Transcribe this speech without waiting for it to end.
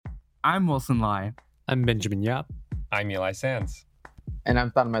I'm Wilson Lai, I'm Benjamin Yap. I'm Eli Sands. And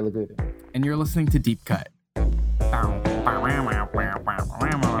I'm Tanmay Laguda. and you're listening to Deep Cut.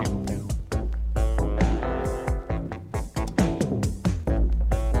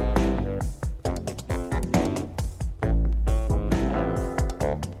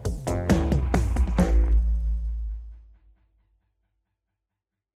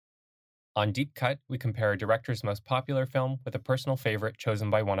 On Deep Cut, we compare a director's most popular film with a personal favorite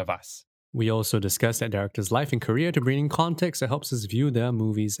chosen by one of us. We also discuss that director's life and career to bring in context that helps us view their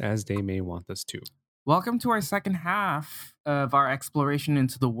movies as they may want us to. Welcome to our second half of our exploration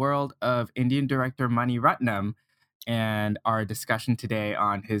into the world of Indian director Mani Ratnam and our discussion today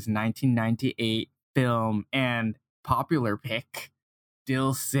on his 1998 film and popular pick,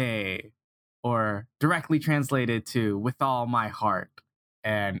 Dil Se, or directly translated to With All My Heart.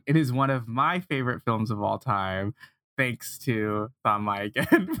 And it is one of my favorite films of all time. Thanks to Tanmay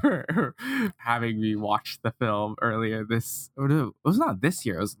again for having me watch the film earlier this... Oh, no, it was not this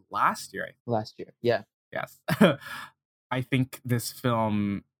year. It was last year, I think. Last year, yeah. Yes. I think this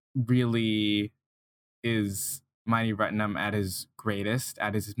film really is Mani Ratnam at his greatest,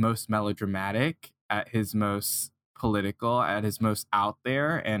 at his most melodramatic, at his most political, at his most out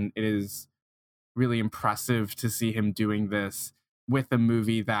there. And it is really impressive to see him doing this with a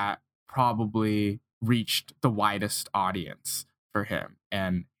movie that probably reached the widest audience for him,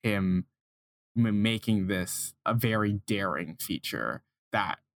 and him making this a very daring feature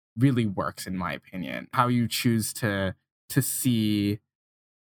that really works, in my opinion. How you choose to see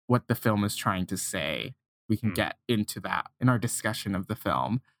what the film is trying to say, we can get into that in our discussion of the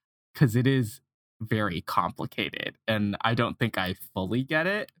film, because it is very complicated, and I don't think I fully get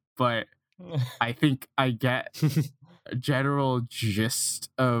it, but I think I get a general gist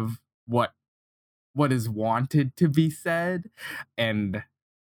of what is wanted to be said, and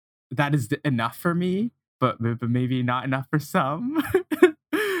that is enough for me, but maybe not enough for some.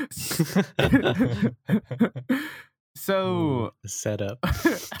 So, the setup.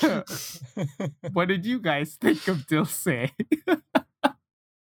 What did you guys think of Dil Se?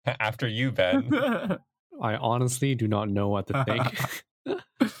 After you, Ben. I honestly do not know what to think.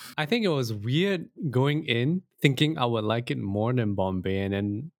 I think it was weird going in thinking I would like it more than Bombay, and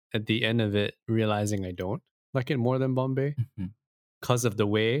then at the end of it realizing I don't like it more than Bombay because of the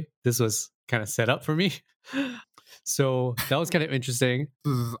way this was kind of set up for me. So that was kind of interesting.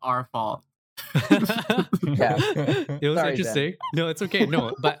 This is our fault. Yeah. It was Sorry, interesting. No, it's okay.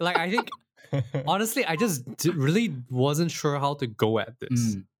 No, but like I think honestly, I just really wasn't sure how to go at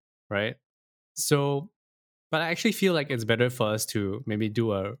this, right? So, but I actually feel like it's better for us to maybe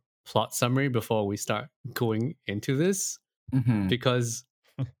do a plot summary before we start going into this, because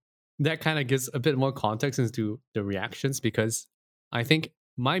that kind of gives a bit more context into the reactions, because I think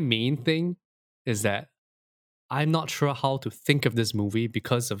my main thing is that I'm not sure how to think of this movie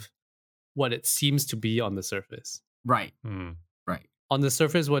because of what it seems to be on the surface. Right. Right. On the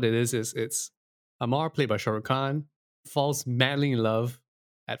surface, what it is it's Amar, played by Shah Rukh Khan, falls madly in love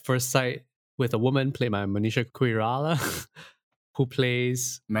at first sight with a woman played by Manisha Koirala, who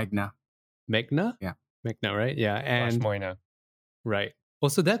plays Meghna. Yeah. Meghna, right? Yeah. And Moina. right.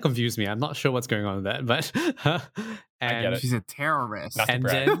 Also, that confused me. I'm not sure what's going on with that, but I get it. She's a terrorist. Not to and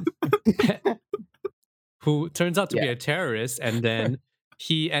brag. then who turns out to be a terrorist, and then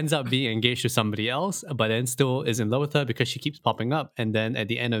he ends up being engaged to somebody else, but then still is in love with her because she keeps popping up. And then at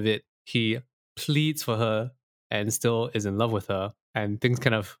the end of it, he pleads for her and still is in love with her, and things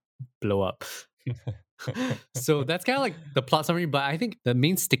kind of blow up. So that's kind of like the plot summary. But I think the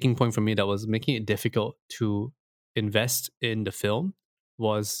main sticking point for me that was making it difficult to invest in the film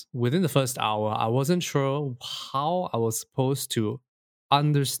was within the first hour, I wasn't sure how I was supposed to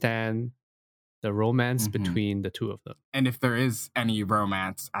understand the romance between the two of them. And if there is any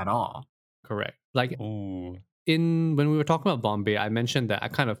romance at all. Correct. Like Ooh. when we were talking about Bombay, I mentioned that I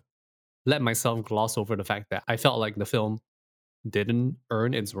kind of let myself gloss over the fact that I felt like the film didn't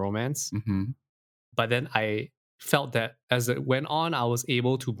earn its romance. But then I felt that as it went on, I was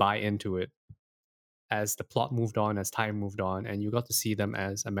able to buy into it as the plot moved on, as time moved on, and you got to see them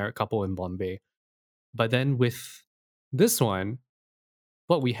as a married couple in Bombay. But then with this one,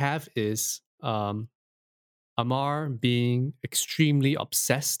 what we have is Amar being extremely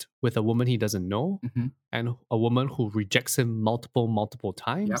obsessed with a woman he doesn't know, and a woman who rejects him multiple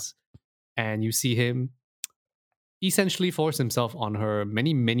times. And you see him essentially force himself on her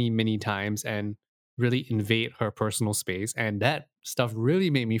many times and really invade her personal space. And that stuff really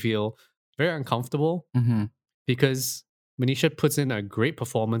made me feel very uncomfortable, because Manisha puts in a great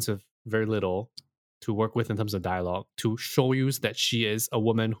performance of very little. to work with in terms of dialogue to show you that she is a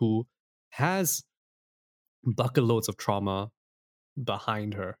woman who has bucket loads of trauma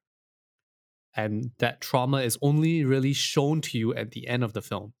behind her. And that trauma is only really shown to you at the end of the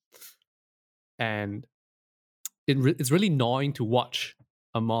film. And it's really gnawing to watch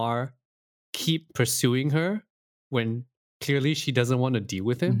Amar keep pursuing her when clearly she doesn't want to deal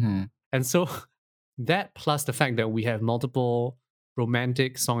with him. Mm-hmm. And so that plus the fact that we have multiple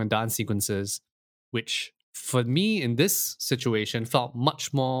romantic song and dance sequences, which for me in this situation felt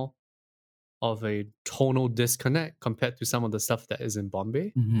much more of a tonal disconnect compared to some of the stuff that is in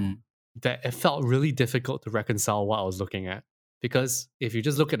Bombay, Mm-hmm. that it felt really difficult to reconcile what I was looking at. Because if you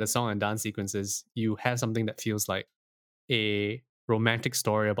just look at the song and dance sequences, you have something that feels like a romantic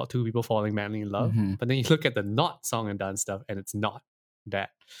story about two people falling madly in love. Mm-hmm. But then you look at the not song and dance stuff, and it's not that.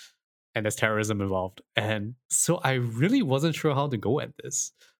 And there's terrorism involved. And so I really wasn't sure how to go at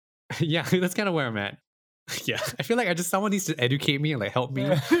this. Yeah, that's kind of where I'm at. Yeah, I feel like someone needs to educate me and like help me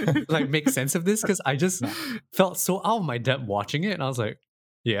like make sense of this, because I just felt so out of my depth watching it, and I was like,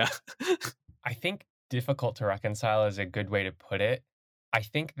 yeah. I think difficult to reconcile is a good way to put it. I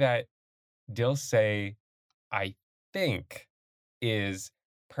think that Dil Se, I think, is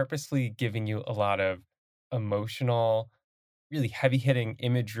purposely giving you a lot of emotional, really heavy-hitting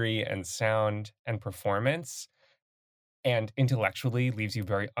imagery and sound and performance, and intellectually leaves you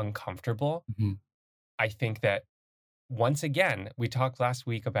very uncomfortable. Mm-hmm. I think that, once again, we talked last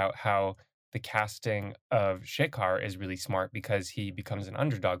week about how the casting of Shekhar is really smart because he becomes an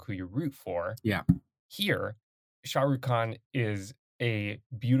underdog who you root for. Yeah. Here, Shah Rukh Khan is a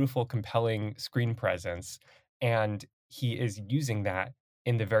beautiful, compelling screen presence, and he is using that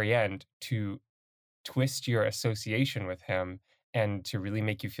in the very end to twist your association with him and to really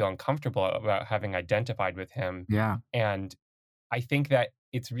make you feel uncomfortable about having identified with him. Yeah. And I think that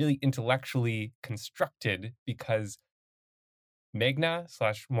it's really intellectually constructed because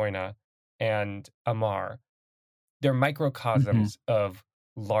Meghna/Moina and Amar, they're microcosms of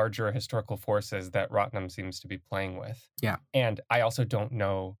larger historical forces that Ratnam seems to be playing with. Yeah. And I also don't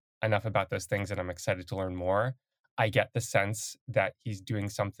know enough about those things, and I'm excited to learn more. I get the sense that he's doing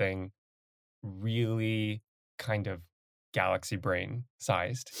something really kind of galaxy brain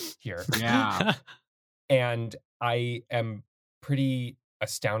sized here. Yeah. And I am pretty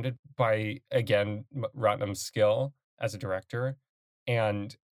astounded by, again, Ratnam's skill as a director.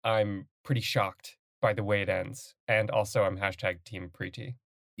 And I'm pretty shocked by the way it ends. And also, I'm hashtag Team Preeti.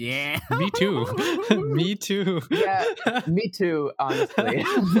 Yeah. Me too. Me too. Yeah, me too, honestly.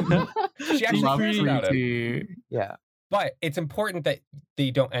 She actually Love cares about it. Preeti. Yeah. But it's important that they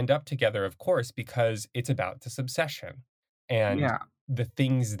don't end up together, of course, because it's about this obsession and Yeah. the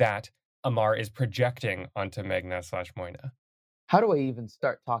things that Amar is projecting onto Meghna/Moina. How do I even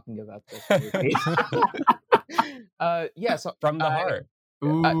start talking about this movie? Yeah, so From the heart.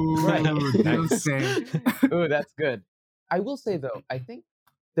 Ooh, right. Dil Se. Ooh, that's good. I will say though, I think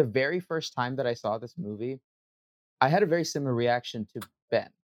the very first time that I saw this movie, I had a very similar reaction to Ben.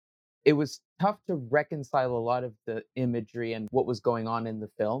 It was tough to reconcile a lot of the imagery and what was going on in the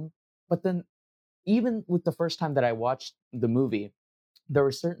film. But then, even with the first time that I watched the movie, there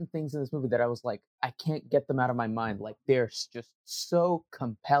were certain things in this movie that I was like, I can't get them out of my mind. Like, they're just so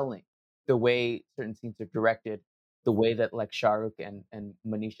compelling. The way certain scenes are directed, the way that like Shah Rukh and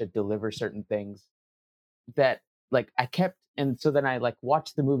Manisha deliver certain things, that like I kept, and so then I like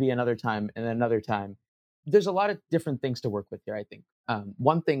watched the movie another time and another time. There's a lot of different things to work with here, I think.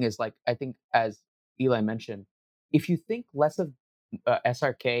 One thing is like, I think as Eli mentioned, if you think less of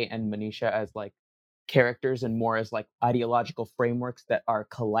SRK and Manisha as like characters and more as like ideological frameworks that are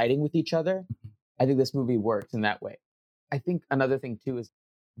colliding with each other, I think this movie works in that way. I think another thing too is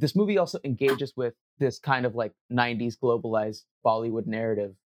this movie also engages with this kind of like 90s globalized Bollywood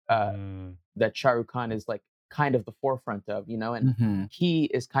narrative that Shah Rukh Khan is like kind of the forefront of, you know, and he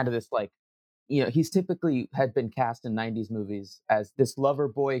is kind of this like, you know, he's typically had been cast in 90s movies as this lover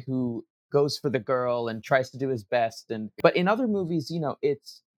boy who goes for the girl and tries to do his best. But in other movies, you know,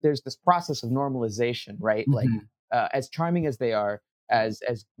 there's this process of normalization, right? Like as charming as they are, as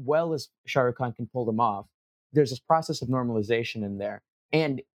well as Shah Rukh Khan can pull them off, there's this process of normalization in there.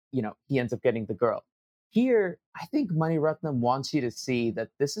 And, you know, he ends up getting the girl. Here, I think Mani Ratnam wants you to see that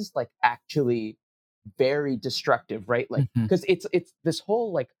this is like actually very destructive, right? Like, because it's this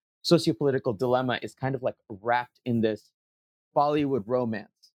whole like sociopolitical dilemma is kind of like wrapped in this Bollywood romance,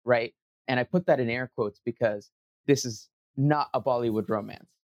 right? And I put that in air quotes because this is not a Bollywood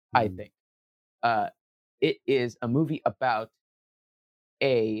romance, I think. It is a movie about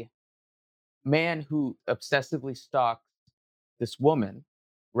a man who obsessively stalks this woman,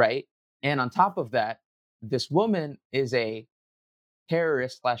 right? And on top of that, this woman is a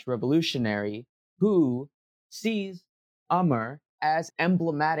terrorist / revolutionary who sees Amr as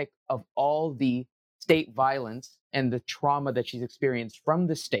emblematic of all the state violence and the trauma that she's experienced from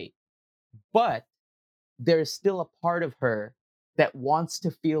the state. But there's still a part of her that wants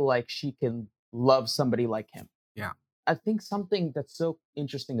to feel like she can love somebody like him. Yeah. I think something that's so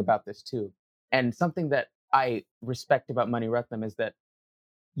interesting about this too, and something that I respect about Mani Ratnam, is that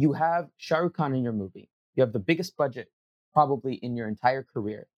you have Shah Rukh Khan in your movie. You have the biggest budget probably in your entire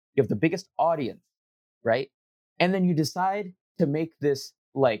career. You have the biggest audience, right? And then you decide to make this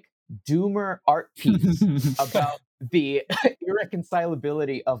like doomer art piece about the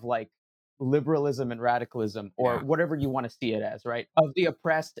irreconcilability of like liberalism and radicalism, or whatever you want to see it as, right? Of the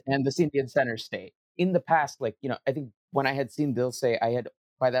oppressed and this Indian center state. In the past, like, I think when I had seen Dil Se,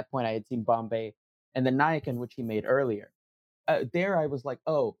 by that point I had seen Bombay and the Nayakan, which he made earlier. There I was like,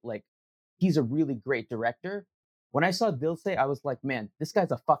 oh, like, he's a really great director. When I saw Dil Se, I was like, man, this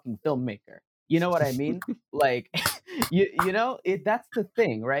guy's a fucking filmmaker. You know what I mean? Like, that's the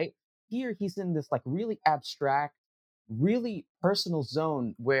thing, right? Here he's in this like really abstract, really personal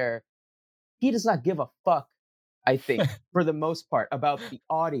zone where he does not give a fuck, I think, for the most part, about the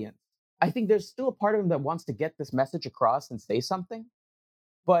audience. I think there's still a part of him that wants to get this message across and say something,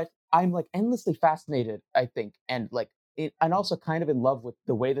 but I'm like endlessly fascinated, I think, and like and also kind of in love with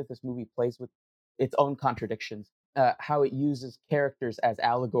the way that this movie plays with its own contradictions, how it uses characters as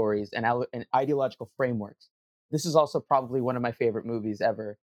allegories and ideological frameworks. This is also probably one of my favorite movies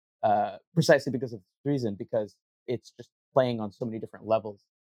ever, precisely because of this reason, because it's just playing on so many different levels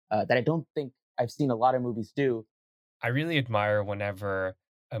that I don't think I've seen a lot of movies do. I really admire whenever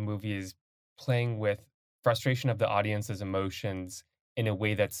a movie is playing with frustration of the audience's emotions in a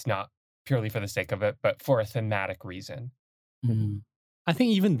way that's not purely for the sake of it, but for a thematic reason. Mm-hmm. I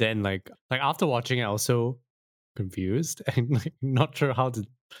think even then, like after watching it, I was so confused and like not sure how to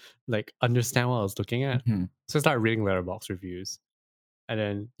like understand what I was looking at. Mm-hmm. So I started reading Letterboxd reviews, and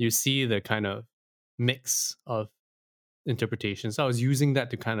then you see the kind of mix of interpretations. So I was using that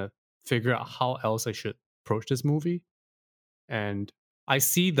to kind of figure out how else I should approach this movie. And I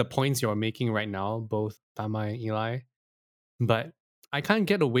see the points you're making right now, both Tama and Eli, but I can't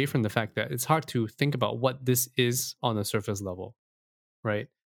get away from the fact that it's hard to think about what this is on a surface level, right?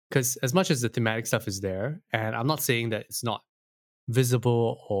 Because as much as the thematic stuff is there, and I'm not saying that it's not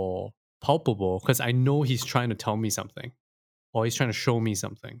visible or palpable, because I know he's trying to tell me something or he's trying to show me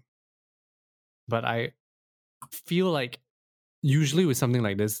something. But I feel like usually with something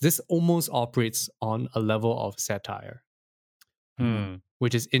like this almost operates on a level of satire,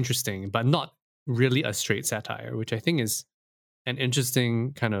 which is interesting, but not really a straight satire, which I think is an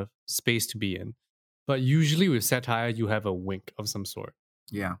interesting kind of space to be in. But usually with satire, you have a wink of some sort.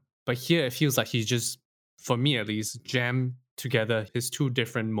 Yeah. But here it feels like he's just, for me at least, jammed together his two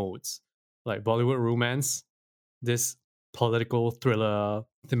different modes, like Bollywood romance, this political thriller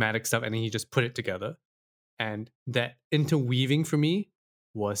thematic stuff, and then he just put it together. And that interweaving for me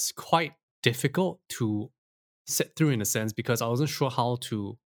was quite difficult to sit through in a sense, because I wasn't sure how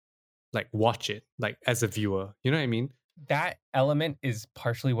to like watch it like as a viewer. You know what I mean? That element is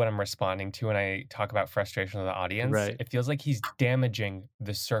partially what I'm responding to when I talk about frustration of the audience. Right. It feels like he's damaging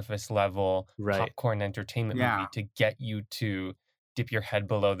the surface level popcorn entertainment movie to get you to dip your head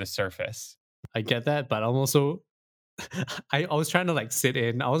below the surface. I get that, but I'm also I was trying to like sit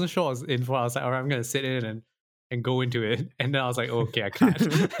in. I wasn't sure what I was in for. I was like, all right, I'm gonna sit in and go into it. And then I was like, okay, I can't.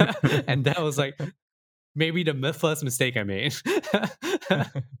 And that was like maybe the first mistake I made.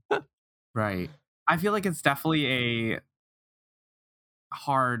 Right. I feel like it's definitely a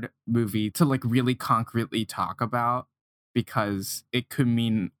hard movie to like really concretely talk about, because it could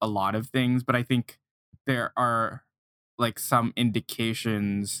mean a lot of things, but I think there are like some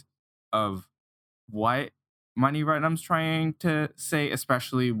indications of what Mani Ratnam's trying to say,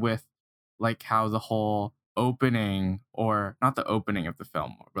 especially with like how the whole opening, or not the opening of the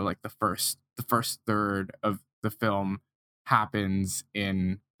film, but like the first third of the film happens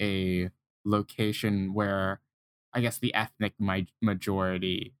in a location where I guess the ethnic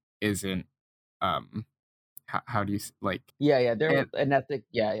majority isn't how do you like they're an ethnic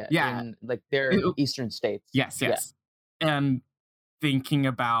in like they're eastern states. Yes. And thinking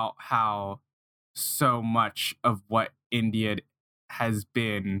about how so much of what India has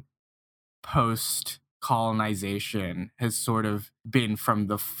been post colonization has sort of been from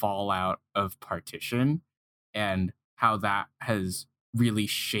the fallout of partition, and how that has really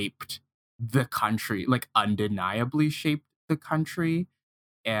shaped the country, like undeniably shaped the country,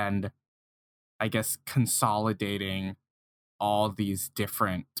 and I guess consolidating all these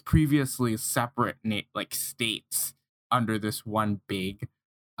different previously separate like states under this one big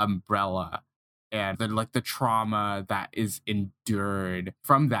umbrella, and the trauma that is endured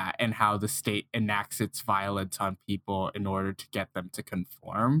from that, and how the state enacts its violence on people in order to get them to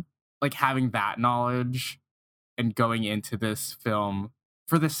conform. Like, having that knowledge and going into this film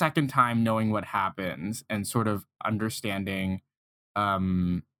for the second time, knowing what happens and sort of understanding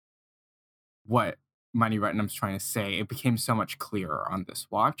what Mani Ratnam's trying to say, it became so much clearer on this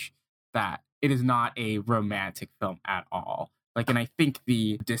watch that it is not a romantic film at all. Like, and I think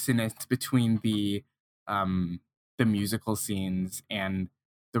the dissonance between the musical scenes and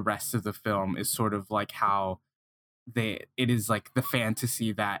the rest of the film is sort of like how it is like the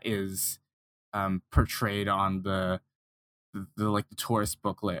fantasy that is portrayed on the like the tourist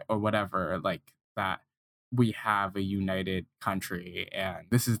booklet or whatever, like that we have a united country and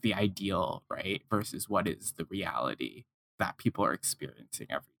this is the ideal, right? Versus what is the reality that people are experiencing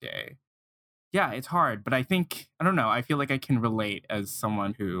every day. Yeah, it's hard, but I think, I don't know, I feel like I can relate as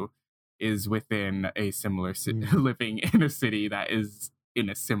someone who is within a similar living in a city that is in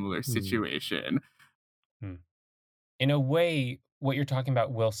a similar situation. In a way, what you're talking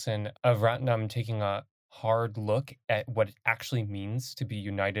about, Wilson, of Ratnam taking a hard look at what it actually means to be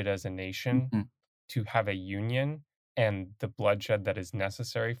united as a nation, to have a union, and the bloodshed that is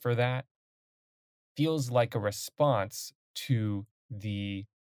necessary for that, feels like a response to the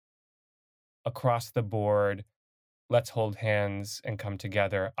across the board, let's hold hands and come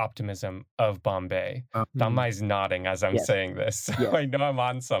together optimism of Bombay. Tanmai's nodding as I'm saying this, so I know I'm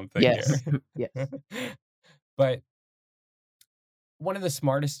on something here. Yes. But one of the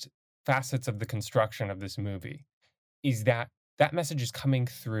smartest facets of the construction of this movie is that that message is coming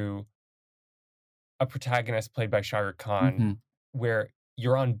through a protagonist played by Shah Rukh Khan, where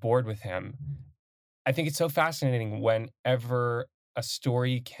you're on board with him. I think it's so fascinating whenever a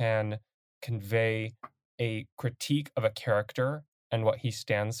story can convey a critique of a character and what he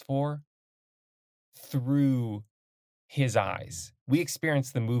stands for through his eyes. We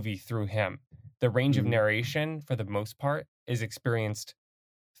experience the movie through him. The range of narration, for the most part, is experienced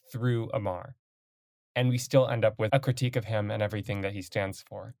through Amar. And we still end up with a critique of him and everything that he stands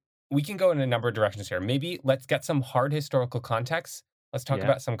for. We can go in a number of directions here. Maybe let's get some hard historical context. Let's talk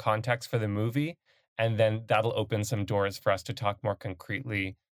about some context for the movie, and then that'll open some doors for us to talk more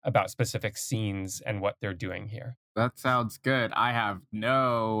concretely about specific scenes and what they're doing here. That sounds good. I have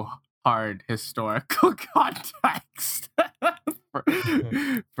no hard historical context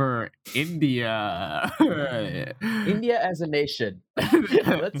for India. India as a nation.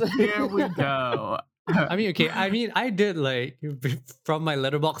 Here we go. I did, like, from my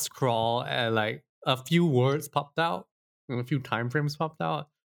Letterboxd scroll, and like a few words popped out and a few time frames popped out.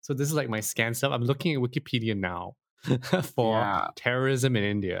 So this is like my scan stuff. I'm looking at Wikipedia now for terrorism in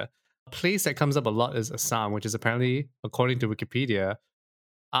India. A place that comes up a lot is Assam, which is apparently, according to Wikipedia,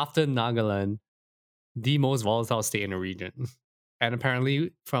 after Nagaland, the most volatile state in the region. And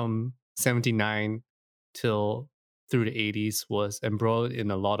apparently from 79 till through the 80s was embroiled in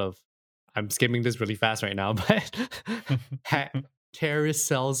a lot of, I'm skimming this really fast right now, but terrorist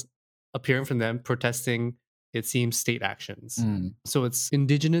cells appearing from them protesting, it seems, state actions. So it's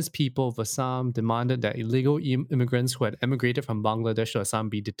indigenous people of Assam demanded that illegal immigrants who had emigrated from Bangladesh to Assam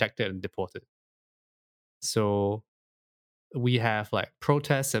be detected and deported. So we have like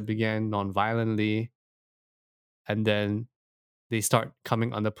protests that began non-violently, and then they start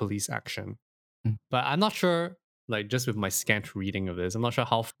coming under police action. But I'm not sure, like, just with my scant reading of this, I'm not sure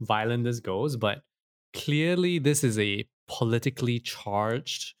how violent this goes, but clearly this is a politically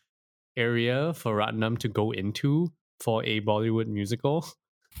charged area for Ratnam to go into for a Bollywood musical.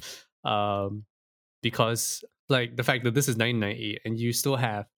 Because, like, the fact that this is 1998 and you still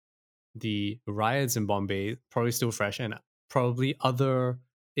have the riots in Bombay probably still fresh, and probably other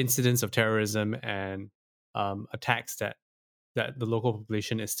incidents of terrorism and attacks that the local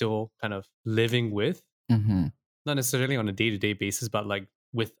population is still kind of living with. Not necessarily on a day-to-day basis, but like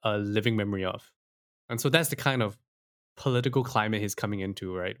with a living memory of. And so that's the kind of political climate he's coming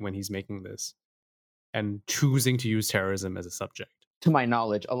into, right, when he's making this and choosing to use terrorism as a subject. To my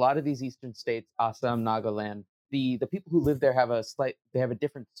knowledge, a lot of these eastern states, Assam, Nagaland, the people who live there have a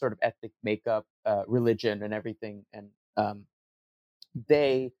different sort of ethnic makeup, religion, and everything, and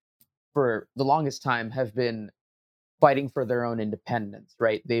they, for the longest time, have been fighting for their own independence.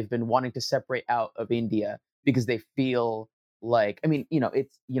 Right? They've been wanting to separate out of India because they feel like, I mean,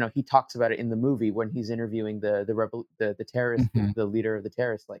 it's, he talks about it in the movie when he's interviewing the terrorist, the leader of the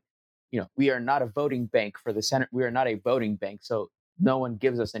terrorists, like, we are not a voting bank for the Senate. We are not a voting bank, so no one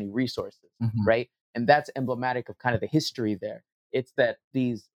gives us any resources, right? And that's emblematic of kind of the history there. It's that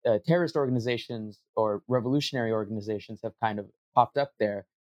these terrorist organizations or revolutionary organizations have kind of popped up there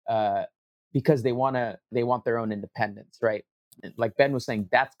because they want their own independence, right? Like Ben was saying,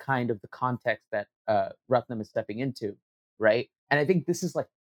 that's kind of the context that Ratnam is stepping into, right? And I think this is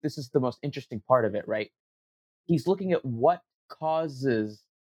the most interesting part of it, right? He's looking at what causes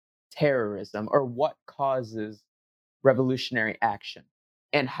terrorism or what causes revolutionary action,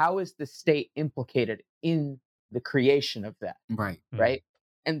 and how is the state implicated in the creation of that, Right. right?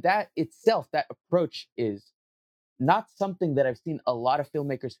 And that itself, that approach is not something that I've seen a lot of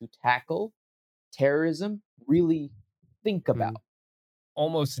filmmakers who tackle terrorism really think about.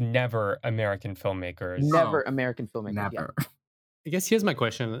 Almost never American filmmakers. Never American filmmakers. Never. Yeah. I guess here's my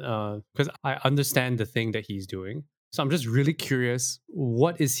question, because I understand the thing that he's doing. So I'm just really curious,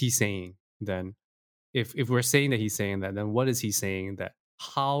 what is he saying then? If we're saying that he's saying that, then what is he saying that?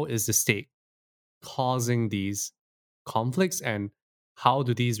 How is the state causing these conflicts, and how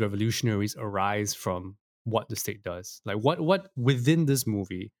do these revolutionaries arise from what the state does? Like what within this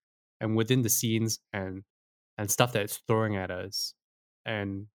movie and within the scenes and stuff that it's throwing at us,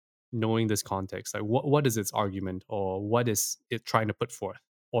 and knowing this context, like what is its argument, or what is it trying to put forth?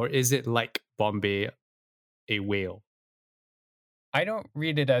 Or is it like Bombay, a whale? I don't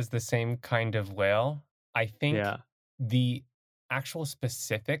read it as the same kind of whale. I think the actual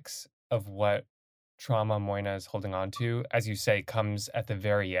specifics of what trauma Moina is holding on to, as you say, comes at the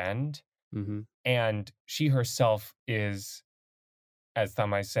very end. And she herself is, as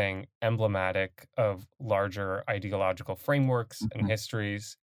Thamai is saying, emblematic of larger ideological frameworks and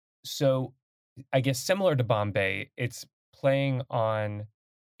histories. So I guess similar to Bombay, it's playing on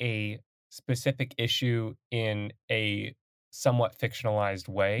a specific issue in a somewhat fictionalized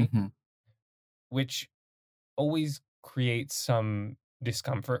way, which always creates some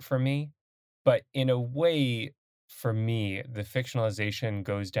discomfort for me. But in a way, for me, the fictionalization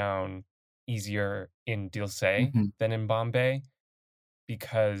goes down easier in Dil Se than in Bombay,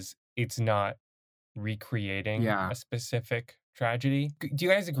 because it's not recreating a specific tragedy. Do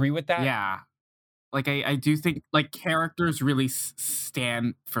you guys agree with that? Yeah. Like I do think like characters really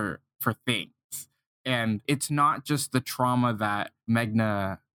stand for things, and it's not just the trauma that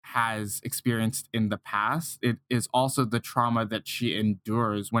Meghna has experienced in the past. It is also the trauma that she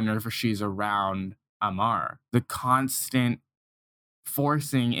endures whenever she's around Amar. The constant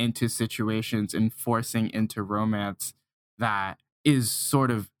forcing into situations and forcing into romance that is sort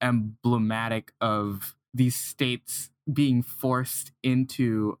of emblematic of these states being forced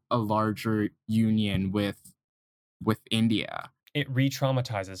into a larger union with India. It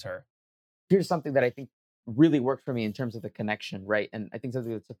re-traumatizes her. Here's something that I think really worked for me in terms of the connection, right? And I think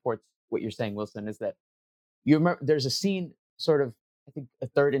something that supports what you're saying, Wilson, is that you remember there's a scene sort of, I think, a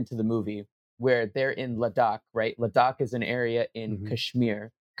third into the movie where they're in Ladakh, right? Ladakh is an area in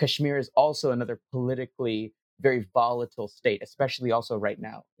Kashmir. Kashmir is also another politically very volatile state, especially also right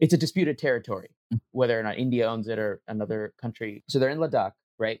now. It's a disputed territory, whether or not India owns it or another country. So they're in Ladakh,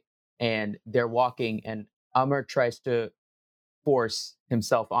 right? And they're walking, and Amar tries to force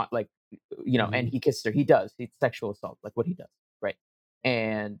himself on, like, and he kisses her. He does. It's sexual assault, like what he does, right?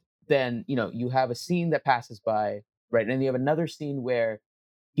 And then, you have a scene that passes by, right? And then you have another scene where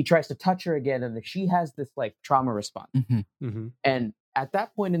he tries to touch her again, and she has this like trauma response. And at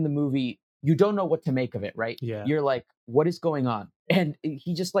that point in the movie, you don't know what to make of it, right? Yeah. You're like, what is going on? And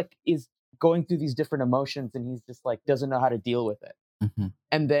he just like is going through these different emotions, and he's just like doesn't know how to deal with it.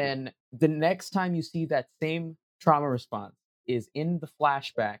 And then the next time you see that same trauma response is in the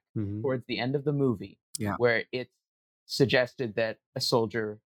flashback towards the end of the movie, where it's suggested that a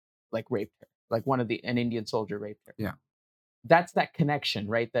soldier like raped her, like an Indian soldier raped her. Yeah. That's that connection,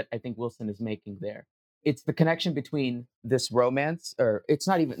 right? That I think Wilson is making there. It's the connection between this romance, or it's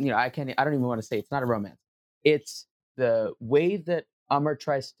not even, I don't even want to say it's not a romance. It's the way that Amar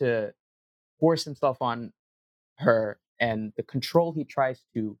tries to force himself on her, and the control he tries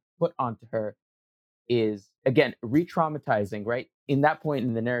to put onto her is, again, re-traumatizing, right? In that point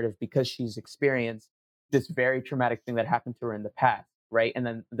in the narrative, because she's experienced this very traumatic thing that happened to her in the past, right? And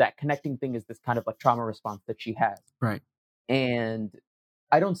then that connecting thing is this kind of like trauma response that she has. Right. And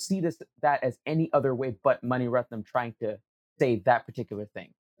I don't see that as any other way but Mani Ratnam trying to say that particular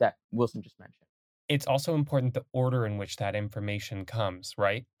thing that Wilson just mentioned. It's also important the order in which that information comes,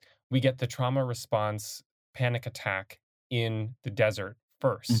 right? We get the trauma response panic attack in the desert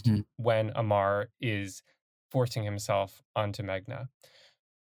first, when Amar is forcing himself onto Meghna.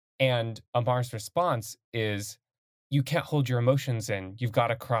 And Amar's response is, you can't hold your emotions in, you've got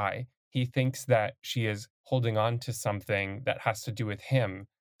to cry. He thinks that she is holding on to something that has to do with him,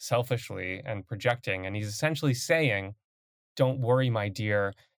 selfishly and projecting. And he's essentially saying, don't worry, my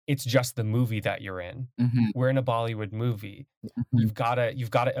dear. It's just the movie that you're in. We're in a Bollywood movie. You've gotta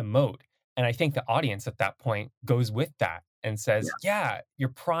emote. And I think the audience at that point goes with that and says, yeah, you're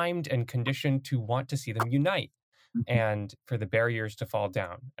primed and conditioned to want to see them unite and for the barriers to fall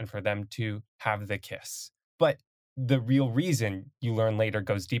down and for them to have the kiss. But the real reason, you learn later,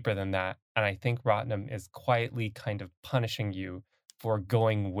 goes deeper than that. And I think Ratnam is quietly kind of punishing you for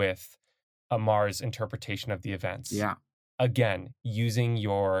going with Amar's interpretation of the events. Yeah. Again, using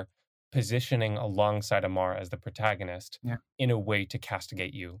your positioning alongside Amar as the protagonist in a way to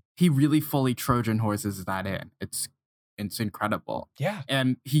castigate you. He really fully Trojan horses that in. It's incredible. Yeah.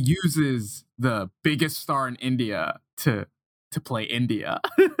 And he uses the biggest star in India to play India.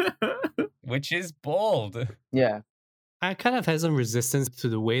 Which is bold. Yeah. I kind of have some resistance to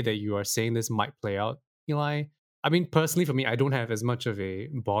the way that you are saying this might play out, Eli. I mean, personally, for me, I don't have as much of a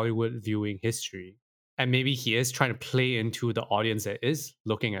Bollywood viewing history. And maybe he is trying to play into the audience that is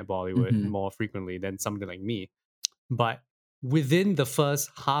looking at Bollywood more frequently than somebody like me. But within the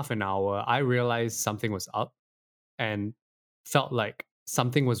first half an hour, I realized something was up and felt like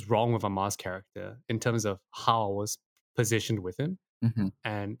something was wrong with Amar's character in terms of how I was positioned with him.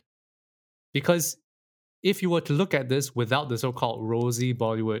 And because if you were to look at this without the so-called rosy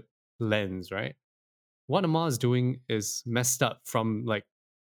Bollywood lens, right? What Amar is doing is messed up from like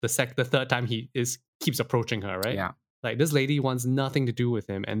the third time he keeps approaching her, right? Yeah. Like this lady wants nothing to do with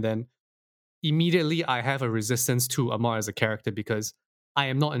him. And then immediately I have a resistance to Amar as a character because I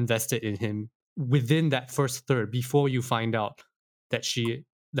am not invested in him within that first third before you find out that she,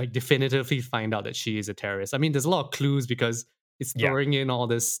 like definitively find out that she is a terrorist. I mean, there's a lot of clues because it's throwing in all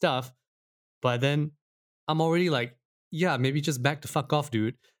this stuff. But then I'm already like, yeah, maybe just back the fuck off,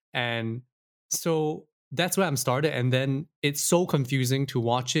 dude. And so that's where I'm started. And then it's so confusing to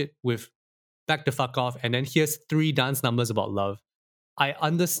watch it with back the fuck off. And then here's 3 dance numbers about love. I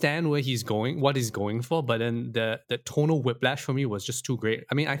understand where he's going, what he's going for, but then the tonal whiplash for me was just too great.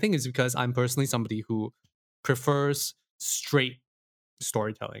 I mean, I think it's because I'm personally somebody who prefers straight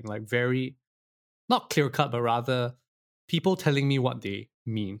storytelling, like very, not clear cut, but rather people telling me what they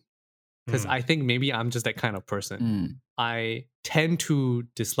mean. Because I think maybe I'm just that kind of person. I tend to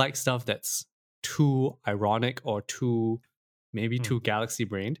dislike stuff that's too ironic or too galaxy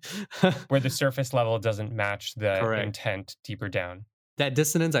brained. Where the surface level doesn't match the intent deeper down. That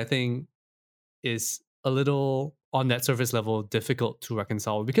dissonance, I think, is a little on that surface level difficult to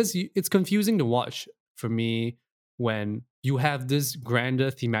reconcile because it's confusing to watch for me when you have this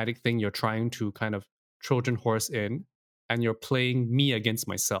grander thematic thing you're trying to kind of Trojan horse in and you're playing me against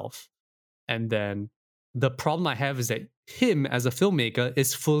myself. And then the problem I have is that him as a filmmaker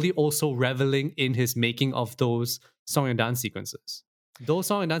is fully also reveling in his making of those song and dance sequences. Those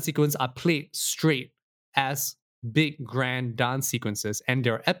song and dance sequences are played straight as big, grand dance sequences, and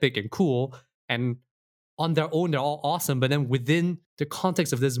they're epic and cool. And on their own, they're all awesome. But then within the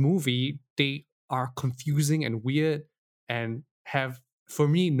context of this movie, they are confusing and weird and have, for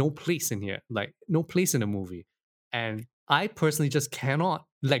me, no place in here. Like, no place in the movie. And I personally just cannot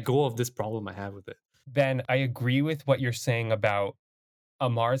let go of this problem I have with it. Then I agree with what you're saying about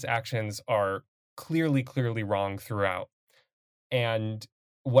Amar's actions are clearly wrong throughout. And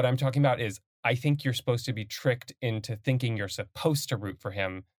what I'm talking about is I think you're supposed to be tricked into thinking you're supposed to root for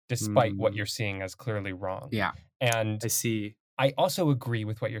him despite what you're seeing as clearly wrong. Yeah. And I see. I also agree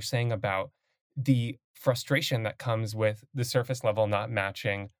with what you're saying about the frustration that comes with the surface level not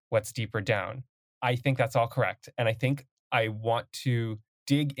matching what's deeper down. I think that's all correct. And I think I want to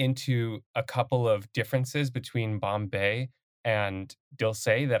dig into a couple of differences between Bombay and Dil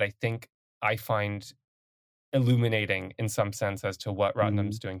Se that I think I find illuminating in some sense as to what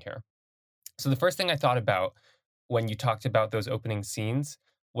Ratnam's doing here. So the first thing I thought about when you talked about those opening scenes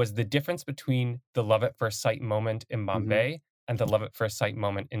was the difference between the love at first sight moment in Bombay and the love at first sight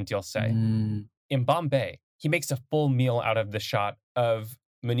moment in Dil Se. In Bombay, he makes a full meal out of the shot of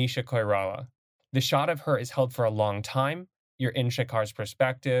Manisha Koirala. The shot of her is held for a long time. You're in Shekhar's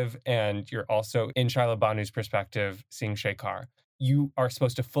perspective, and you're also in Shaila Banu's perspective, seeing Shekhar. You are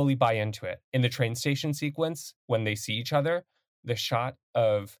supposed to fully buy into it. In the train station sequence, when they see each other, the shot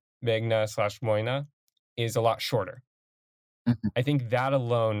of Meghna/Moina is a lot shorter. I think that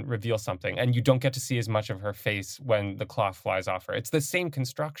alone reveals something. And you don't get to see as much of her face when the cloth flies off her. It's the same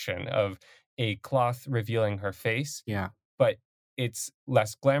construction of a cloth revealing her face. Yeah. But it's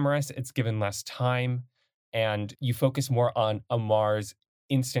less glamorous. It's given less time. And you focus more on Amar's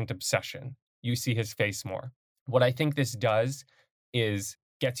instant obsession. You see his face more. What I think this does is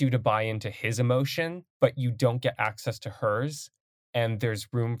gets you to buy into his emotion, but you don't get access to hers. and there's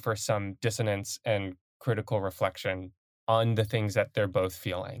room for some dissonance and critical reflection on the things that they're both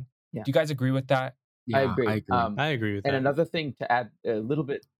feeling. Yeah. Do you guys agree with that? I Yeah, agree. I agree. I agree with And that. another thing to add, a little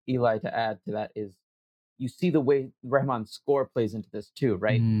bit, Eli, to add to that is you see the way Rahman's score plays into this too,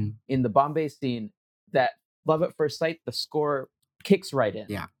 right? Mm, In the Bombay scene, that Love at First Sight, the score kicks right in,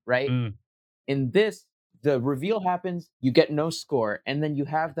 Yeah. right? Mm. In this, the reveal happens, you get no score, and then you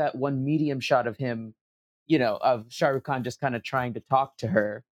have that one medium shot of him, of Shah Rukh Khan just kind of trying to talk to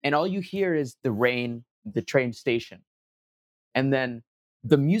her, and all you hear is the rain, the train station, and then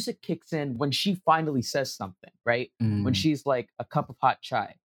the music kicks in when she finally says something, right? When mm, she's like, a cup of hot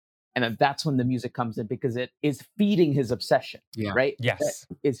chai. And then that's when the music comes in because it is feeding his obsession, Yeah. right? Yes.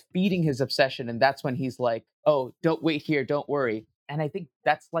 That is feeding his obsession. And that's when he's like, oh, don't wait here, don't worry. And I think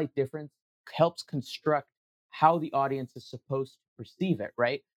that slight difference helps construct how the audience is supposed to perceive it,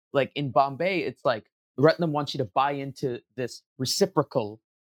 right? Like in Bombay, it's like Ratnam wants you to buy into this reciprocal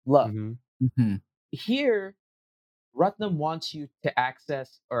love. Mhm. mhm. Here, Ratnam wants you to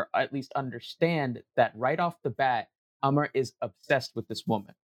access or at least understand that right off the bat, Amar is obsessed with this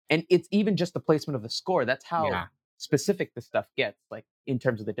woman. And it's even just the placement of the score. That's how Yeah. specific the stuff gets, like in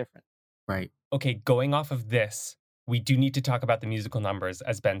terms of the difference. Right. Okay, going off of this, we do need to talk about the musical numbers,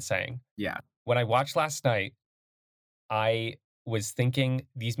 as Ben's saying. Yeah. When I watched last night, I was thinking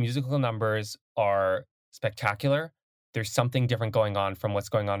these musical numbers are spectacular. There's something different going on from what's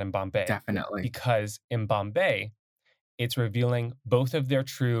going on in Bombay. Definitely. Because in Bombay, it's revealing both of their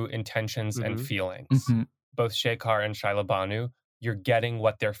true intentions and Mhm. feelings. Mhm. Both Shekhar and Shaila Banu, you're getting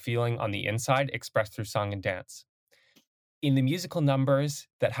what they're feeling on the inside expressed through song and dance. In the musical numbers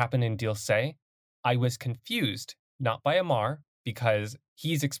that happen in Dil Se, I was confused, not by Amar, because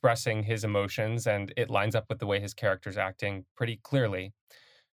he's expressing his emotions and it lines up with the way his character's acting pretty clearly.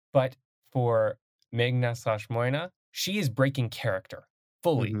 But for Meghna / Moina, she is breaking character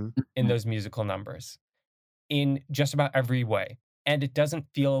fully Mhm. in those musical numbers in just about every way. And it doesn't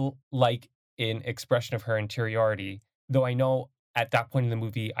feel like an expression of her interiority, though I know at that point in the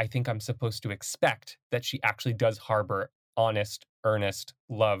movie, I think I'm supposed to expect that she actually does harbor honest, earnest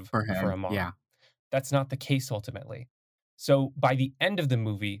love For for him. Amar. Yeah. That's not the case ultimately. So by the end of the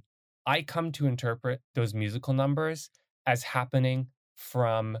movie, I come to interpret those musical numbers as happening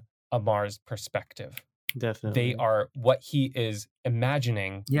from Amar's perspective. Definitely. They are what he is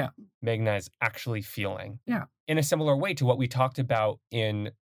imagining Yeah. Meghna is actually feeling. Yeah. In a similar way to what we talked about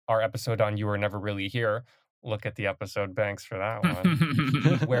in our episode on You Were Never Really Here. Look at the episode banks for that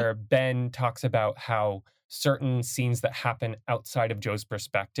one. Where Ben talks about how certain scenes that happen outside of Joe's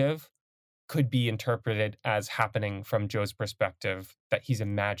perspective could be interpreted as happening from Joe's perspective, that he's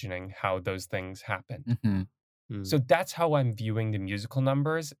imagining how those things happened. Mhm. Mm. So that's how I'm viewing the musical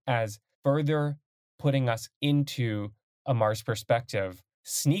numbers, as further putting us into Amar's perspective,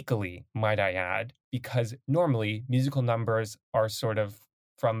 sneakily, might I add, because normally musical numbers are sort of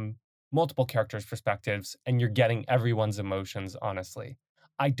from multiple characters' perspectives, and you're getting everyone's emotions, honestly.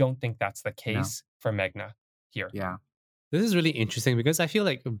 I don't think that's the case for Meghna here. Yeah. This is really interesting because I feel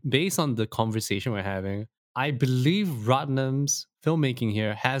like based on the conversation we're having, I believe Ratnam's filmmaking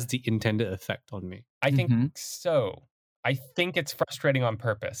here has the intended effect on me. I think Mhm. so. I think it's frustrating on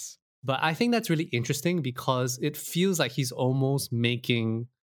purpose. But I think that's really interesting because it feels like he's almost making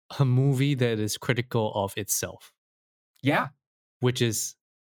a movie that is critical of itself, Yeah. which is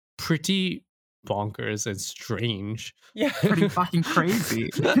pretty bonkers and strange. Yeah. Pretty fucking crazy.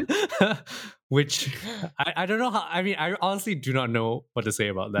 Which I don't know how. I mean, I honestly do not know what to say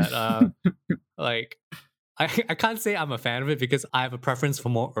about that. Like, I can't say I'm a fan of it because I have a preference for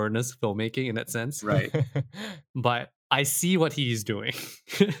more earnest filmmaking in that sense. Right. But I see what he's doing.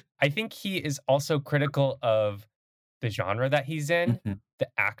 I think he is also critical of the genre that he's in, Mhm. the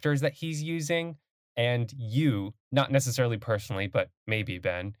actors that he's using, and you, not necessarily personally, but maybe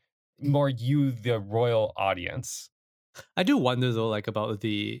Ben, more you, the royal audience. I do wonder though, like about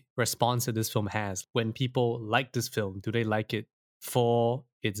the response that this film has. When people like this film, do they like it for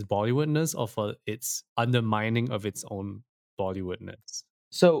its Bollywoodness or for its undermining of its own Bollywoodness?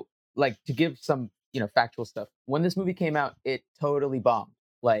 So, like, to give some, factual stuff, when this movie came out, it totally bombed.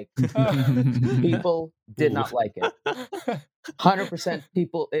 Like, people did Ooh. not like it. 100%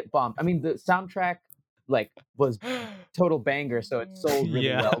 people, it bombed. I mean, the soundtrack, like, was total banger, so it sold really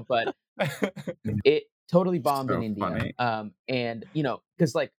Yeah. well, but it totally bombed So in India. funny. And,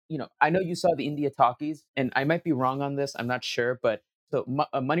 because, like, I know you saw the India talkies, and I might be wrong on this, I'm not sure, but so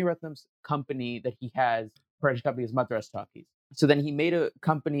Mani Ratnam's company that he has, production company, is Madras Talkies. So then he made a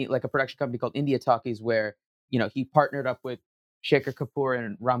company, like a production company called India Talkies, where, he partnered up with Shekhar Kapoor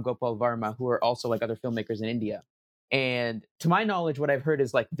and Ram Gopal Varma, who are also like other filmmakers in India. And to my knowledge, what I've heard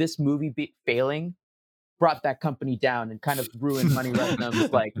is like this movie failing brought that company down and kind of ruined Mani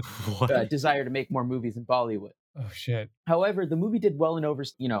Ratnam's like desire to make more movies in Bollywood. Oh shit. However, the movie did well in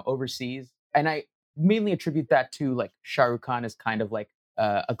overseas, and I mainly attribute that to like Shah Rukh Khan is kind of like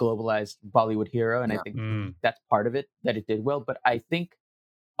a globalized Bollywood hero, and I think that's part of it, that it did well. But I think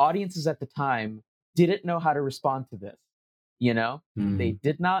audiences at the time didn't know how to respond to this. They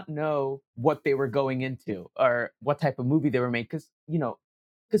did not know what they were going into or what type of movie they were making.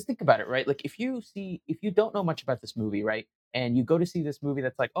 Because think about it, right? Like if you don't know much about this movie, right, and you go to see this movie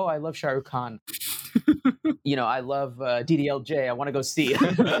that's like, oh, I love Shah Rukh Khan, I love DDLJ. I want to go see.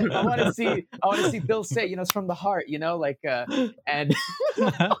 I want to see Bill Say. It's from the heart. And and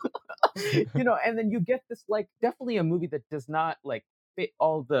then you get this like definitely a movie that does not like fit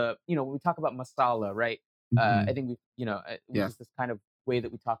all the when we talk about masala, right? I think is this kind of way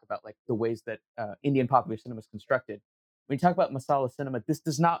that we talk about like the ways that Indian popular cinema is constructed. When you talk about masala cinema, this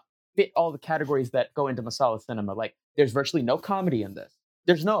does not fit all the categories that go into masala cinema. Like there's virtually no comedy in this.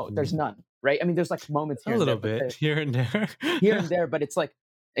 There's none, right? I mean, there's like moments here, a little bit here and there, but it's like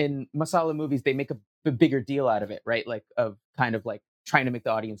in masala movies they make a bigger deal out of it, right? Like of kind of like trying to make the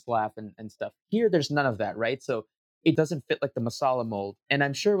audience laugh and stuff. Here, there's none of that, right? So it doesn't fit like the masala mold. And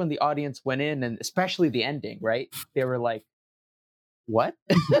I'm sure when the audience went in, and especially the ending, right, they were like, what?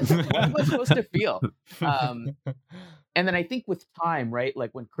 What am I supposed to feel? And then I think with time, right,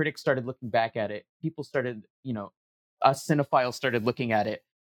 like when critics started looking back at it, people started, us cinephiles started looking at it.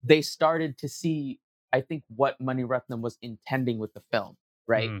 They started to see, I think, what Mani Ratnam was intending with the film,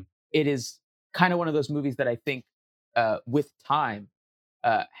 right? It is kind of one of those movies that I think with time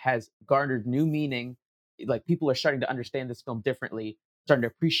has garnered new meaning. Like people are starting to understand this film differently, starting to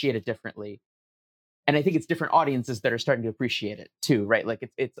appreciate it differently. And I think it's different audiences that are starting to appreciate it too, right? Like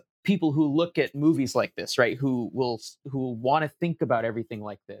it's people who look at movies like this, right? Who want to think about everything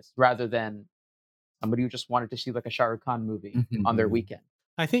like this rather than somebody who just wanted to see like a Shah Rukh Khan movie on their weekend.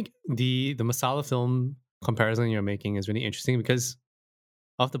 I think the masala film comparison you're making is really interesting because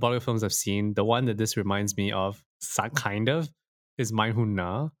of the Bollywood films I've seen, the one that this reminds me of, kind of, is Main Hoon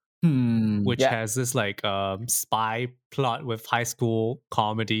Na. Which has this like spy plot with high school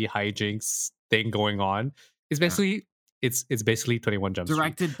comedy hijinks thing going on. It's basically it's basically 21 Jump Street.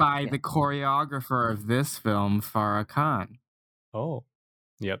 Directed by the choreographer of this film, Farah Khan. Oh.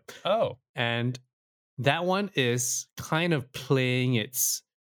 Yep. Oh. And that one is kind of playing its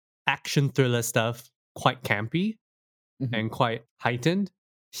action thriller stuff quite campy and quite heightened.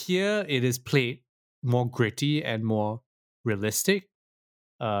 Here it is played more gritty and more realistic.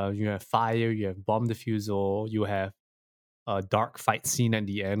 You have fire, you have bomb defusal, you have a dark fight scene at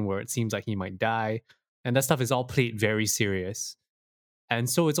the end where it seems like he might die. And that stuff is all played very serious. And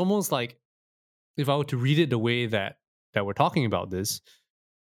so it's almost like, if I were to read it the way that we're talking about this,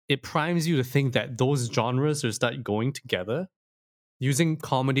 it primes you to think that those genres will start going together, using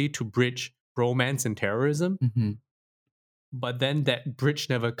comedy to bridge romance and terrorism. But then that bridge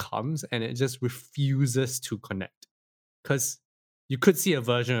never comes and it just refuses to connect. Because you could see a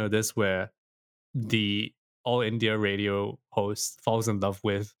version of this where the All India radio host falls in love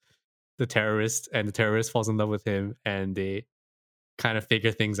with the terrorist and the terrorist falls in love with him and they kind of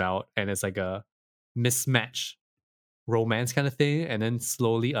figure things out and it's like a mismatch romance kind of thing and then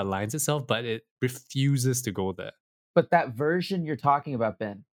slowly aligns itself, but it refuses to go there. But that version you're talking about,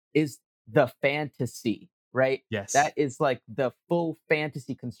 Ben, is the fantasy, right? Yes. That is like the full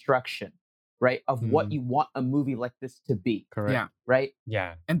fantasy construction, right? Of what you want a movie like this to be. Correct. Yeah. Right?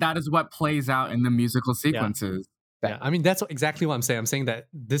 Yeah. And that is what plays out in the musical sequences. Yeah. I mean, that's exactly what I'm saying. I'm saying that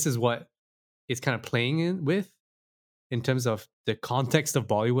this is what it's kind of playing in terms of the context of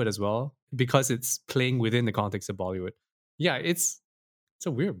Bollywood as well, because it's playing within the context of Bollywood. Yeah, it's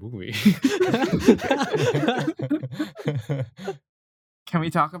a weird movie. Can we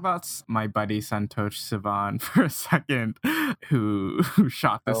talk about my buddy Santosh Sivan for a second, who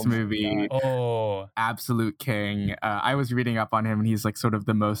shot this movie? Oh, absolute king. I was reading up on him, and he's like sort of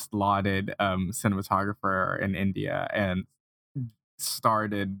the most lauded cinematographer in India, and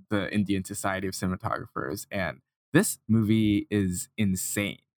started the Indian Society of Cinematographers. And this movie is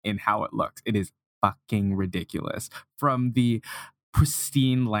insane in how it looks. It is fucking ridiculous. From the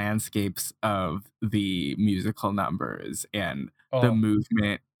pristine landscapes of the musical numbers and the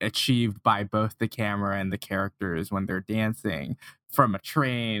movement achieved by both the camera and the characters when they're dancing, from a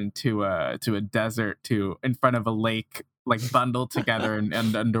train to a desert to in front of a lake, like bundled together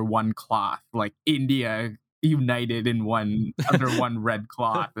and under one cloth, like India united in one under one red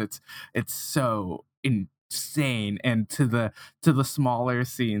cloth. It's so insane. And to the smaller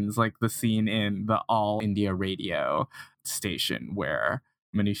scenes, like the scene in the All India Radio station where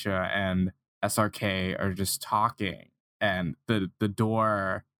Manisha and SRK are just talking, and the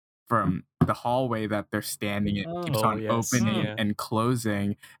door from the hallway that they're standing in keeps on opening and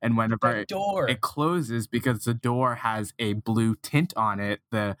closing, and whenever it closes, because the door has a blue tint on it,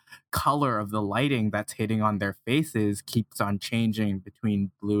 the color of the lighting that's hitting on their faces keeps on changing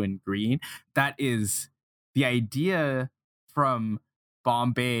between blue and green. That is the idea from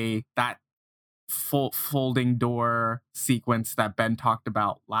Bombay, that folding door sequence that Ben talked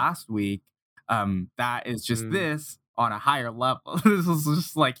about last week. That is just this on a higher level. This is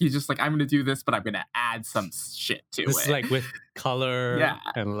just like, he's just like, I'm gonna do this, but I'm gonna add some shit to This it. is like with color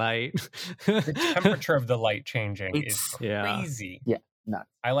and light. The temperature of the light changing is crazy. Yeah, nuts.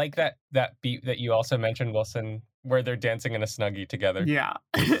 I like that beat that you also mentioned, Wilson, where they're dancing in a Snuggie together. Yeah.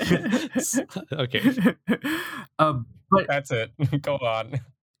 Okay. But that's it. Go on.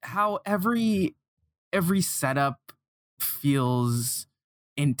 How every setup feels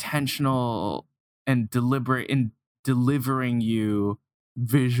intentional and deliberate in delivering you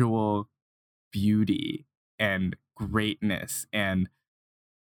visual beauty and greatness, and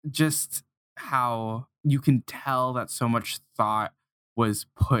just how you can tell that so much thought was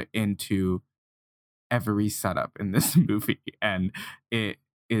put into every setup in this movie, and it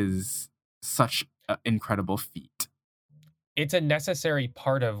is such an incredible feat. It's a necessary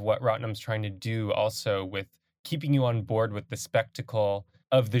part of what Ratnam's trying to do also with keeping you on board with the spectacle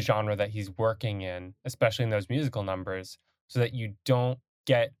of the genre that he's working in, especially in those musical numbers, so that you don't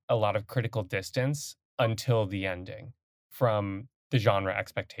get a lot of critical distance until the ending from the genre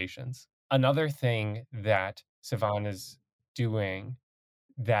expectations. Another thing that Sivan is doing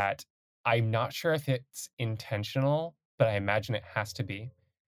that I'm not sure if it's intentional, but I imagine it has to be,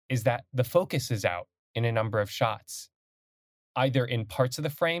 is that the focus is out in a number of shots, either in parts of the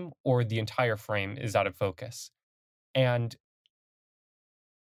frame or the entire frame is out of focus. And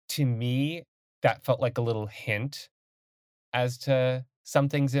to me, that felt like a little hint as to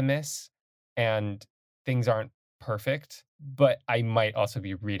something's amiss and things aren't perfect, but I might also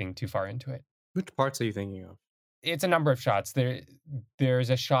be reading too far into it. Which parts are you thinking of? It's a number of shots. There's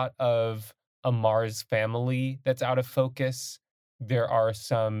a shot of Amar's family that's out of focus. There are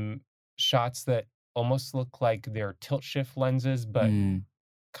some shots that almost look like they're tilt shift lenses, but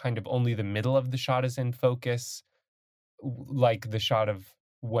kind of only the middle of the shot is in focus. Like the shot of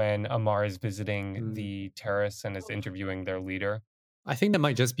when Amar is visiting the terrace and is interviewing their leader. I think that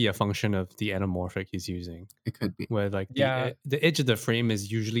might just be a function of the anamorphic he's using. It could be. Where like the edge of the frame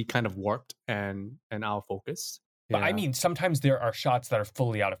is usually kind of warped and out of focus. But I mean, sometimes there are shots that are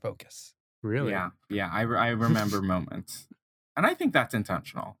fully out of focus. Really? Yeah. I remember moments. And I think that's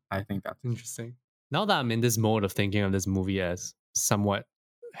intentional. I think that's interesting. Now that I'm in this mode of thinking of this movie as somewhat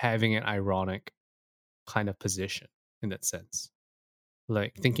having an ironic kind of position in that sense.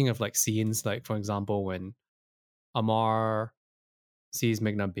 Like thinking of like scenes, like for example, when Amar sees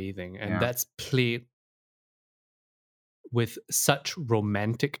Meghna bathing, and that's played with such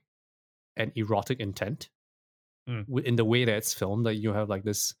romantic and erotic intent in the way that it's filmed. Like you have like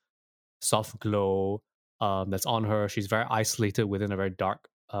this soft glow that's on her. She's very isolated within a very dark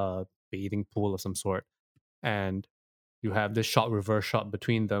bathing pool of some sort, and you have this reverse shot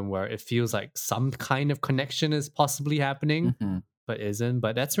between them where it feels like some kind of connection is possibly happening, but isn't.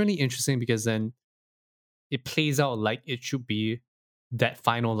 But that's really interesting because then it plays out like it should be that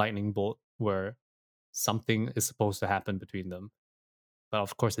final lightning bolt where something is supposed to happen between them. But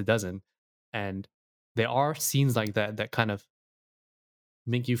of course it doesn't. And there are scenes like that that kind of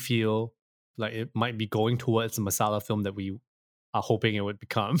make you feel like it might be going towards the masala film that we are hoping it would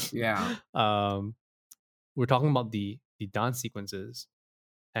become. Yeah. We're talking about the dance sequences,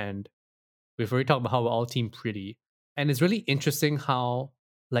 and we've already talked about how we're all team pretty. And it's really interesting how,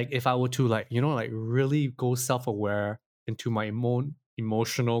 like, if I were to like, you know, like really go self-aware into my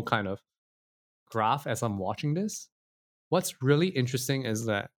emotional kind of graph as I'm watching this, what's really interesting is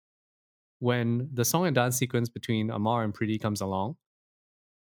that when the song and dance sequence between Amar and Preeti comes along,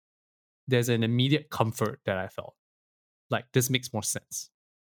 there's an immediate comfort that I felt. Like, this makes more sense.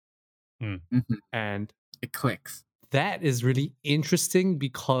 And it clicks. That is really interesting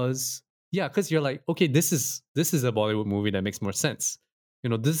because you're like, okay, this is a Bollywood movie that makes more sense. You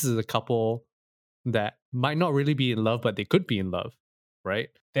know, this is a couple that might not really be in love, but they could be in love, right?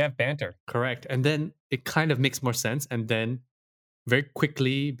 They have banter. Correct. And then it kind of makes more sense. And then very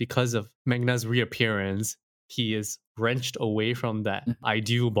quickly, because of Meghna's reappearance, he is wrenched away from that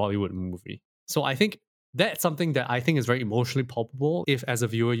ideal Bollywood movie. So I think that's something that I think is very emotionally palpable if, as a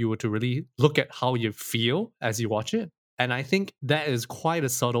viewer, you were to really look at how you feel as you watch it. And I think that is quite a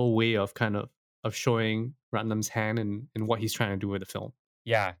subtle way of kind of showing Ratnam's hand in what he's trying to do with the film.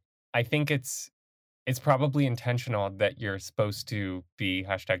 Yeah, I think it's probably intentional that you're supposed to be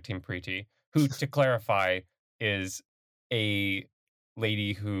hashtag Team Preeti, who, to clarify, is a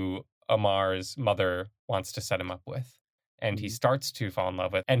lady who Amar's mother wants to set him up with, and he starts to fall in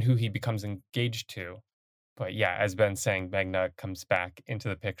love with, and who he becomes engaged to. But yeah, as Ben's saying, Meghna comes back into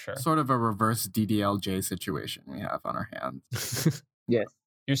the picture. Sort of a reverse DDLJ situation we have on our hands. Yes.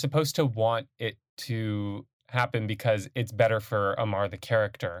 You're supposed to want it to happen because it's better for Amar the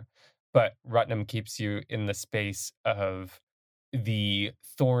character, but Ratnam keeps you in the space of the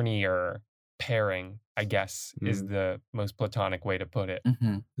thornier pairing, I guess, is the most platonic way to put it.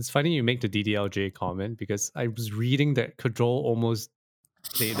 It's funny you make the DDLJ comment because I was reading that Kajol almost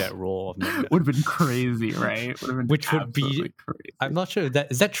played that role of Meghna. Would have been crazy, right? Which would be crazy. I'm not sure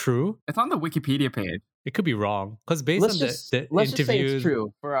is that true? It's on the Wikipedia page. It could be wrong because based on the let's interviews, just say it's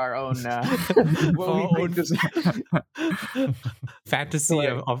true for our own fantasy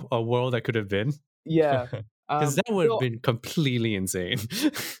of a world that could have been. Yeah, because that would have been completely insane.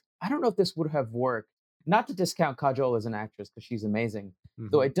 I don't know if this would have worked. Not to discount Kajol as an actress because she's amazing.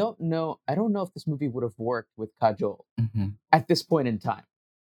 Though I don't know if this movie would have worked with Kajol at this point in time.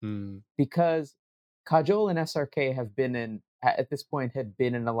 Because Kajol and SRK have been at this point had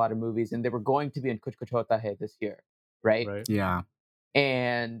been in a lot of movies, and they were going to be in Kuch Kuch Hota Hai this year, right? Yeah.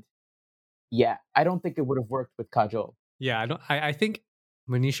 And yeah, I don't think it would have worked with Kajol. Yeah, I think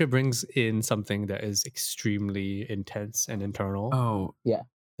Manisha brings in something that is extremely intense and internal. Oh, yeah.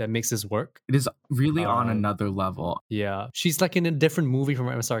 That makes this work. It is really on another level. Yeah. She's like in a different movie from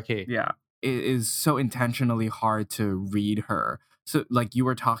SRK. Yeah. It is so intentionally hard to read her. So like you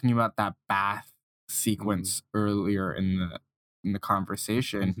were talking about that bath sequence earlier in the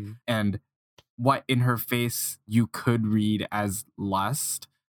conversation, and what in her face you could read as lust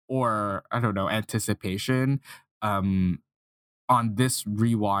or I don't know, anticipation. On this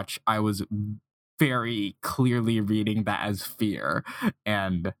rewatch, I was very clearly reading that as fear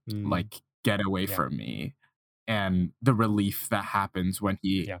and like get away from me, and the relief that happens when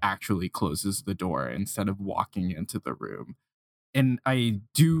he actually closes the door instead of walking into the room. And I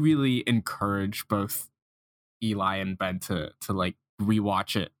do really encourage both Eli and Ben to like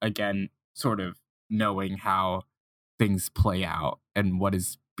rewatch it again, sort of knowing how things play out and what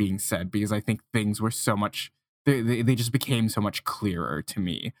is being said, because I think things were so much they just became so much clearer to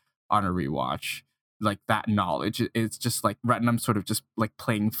me on a rewatch. Like that knowledge, it's just like Ratnam sort of just like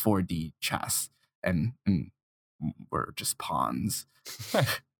playing 4D chess, and we're just pawns.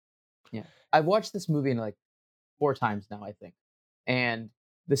 Yeah, I've watched this movie like 4 times now, I think. And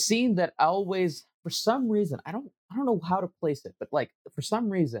the scene that always, for some reason, I don't know how to place it, but like for some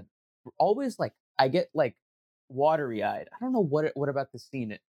reason, always like I get like watery eyed. I don't know what about the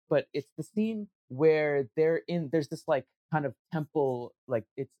scene, but it's the scene where there's this like kind of temple, like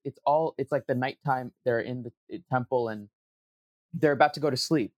it's like the nighttime. They're in the temple and they're about to go to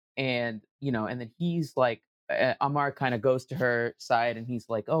sleep, and and then he's like, Amar kind of goes to her side and he's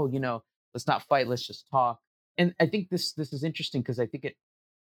like, oh, let's not fight, let's just talk. And I think this is interesting because I think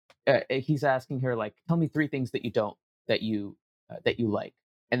he's asking her like, tell me 3 things that you like,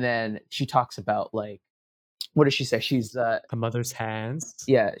 and then she talks about like, what does she say? She's her mother's hands.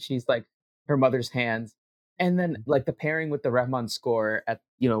 Yeah, she's like her mother's hands, and then like the pairing with the Rahman score at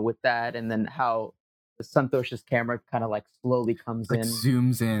with that, and then how Santosh's camera kind of like slowly comes in,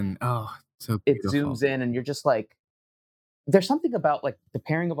 zooms in. Oh, so beautiful. It zooms in, and you're just like, there's something about like the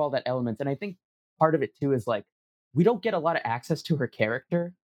pairing of all that elements, and I think part of it too is like we don't get a lot of access to her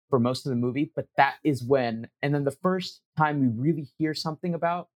character for most of the movie, but that is when, and then the first time we really hear something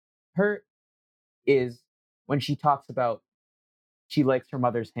about her is when she talks about she likes her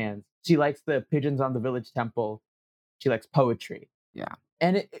mother's hands, she likes the pigeons on the village temple, she likes poetry. Yeah.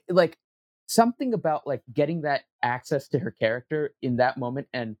 And it like something about like getting that access to her character in that moment,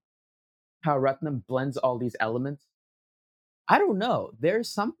 and how Ratnam blends all these elements. I don't know. There's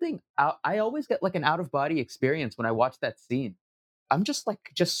something out. I always get like an out of body experience when I watch that scene. I'm just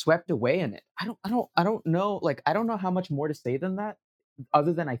swept away in it. I don't know. Like, I don't know how much more to say than that,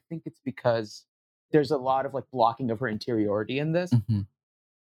 other than I think it's because there's a lot of like blocking of her interiority in this.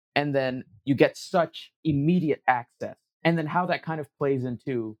 And then you get such immediate access. And then how that kind of plays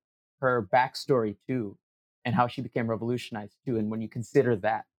into her backstory too, and how she became revolutionized too. And when you consider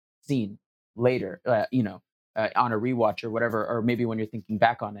that scene later, on a rewatch or whatever, or maybe when you're thinking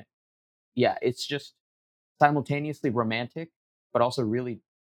back on it, yeah, it's just simultaneously romantic, but also really,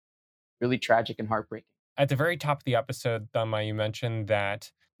 really tragic and heartbreaking. At the very top of the episode, Thamma, you mentioned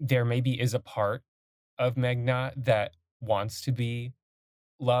that there maybe is a part of Meghna that wants to be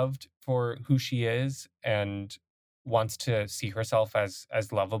loved for who she is and wants to see herself as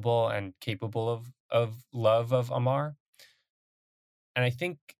lovable and capable of love of Amar. And I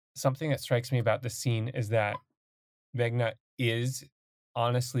think something that strikes me about this scene is that Meghna is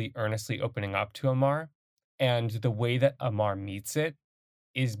honestly, earnestly opening up to Amar. And the way that Amar meets it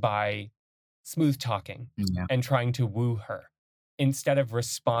is by smooth talking and trying to woo her instead of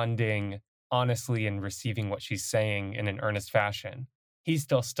responding honestly and receiving what she's saying in an earnest fashion. He's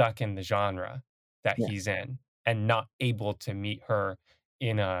still stuck in the genre that he's in and not able to meet her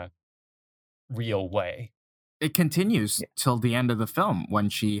in a real way. It continues till the end of the film when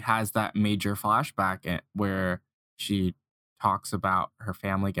she has that major flashback where she talks about her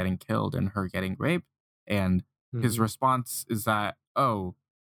family getting killed and her getting raped. And his response is that, oh,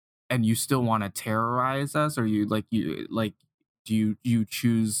 and you still want to terrorize us? Or do you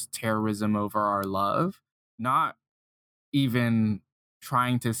choose terrorism over our love? Not even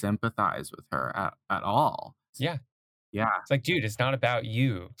trying to sympathize with her at all. Yeah. Yeah. It's like, dude, it's not about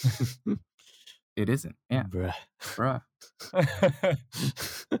you. It isn't. Yeah. Bruh.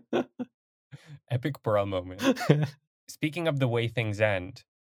 Epic bruh moment. Speaking of the way things end,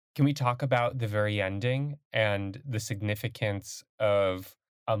 can we talk about the very ending and the significance of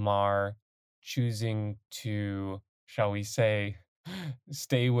Amar choosing to, shall we say,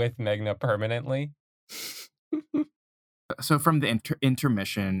 stay with Meghna permanently? So from the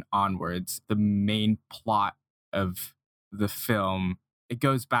intermission onwards, the main plot of the film, it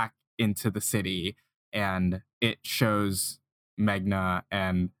goes back into the city and it shows Meghna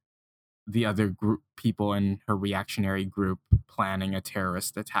and the other people in her reactionary group planning a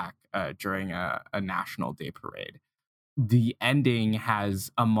terrorist attack during a National Day parade. The ending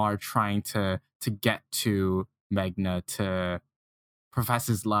has Amar trying to get to Meghna to profess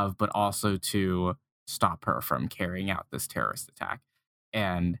his love, but also to stop her from carrying out this terrorist attack.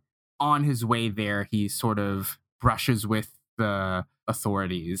 And on his way there, he sort of brushes with the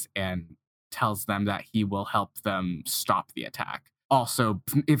authorities and tells them that he will help them stop the attack. Also,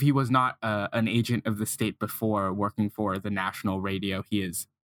 if he was not an agent of the state before working for the national radio, he is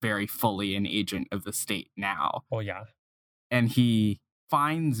very fully an agent of the state now. Oh, yeah. And he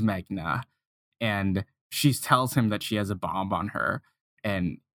finds Meghna, and she tells him that she has a bomb on her.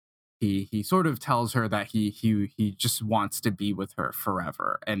 And he sort of tells her that he just wants to be with her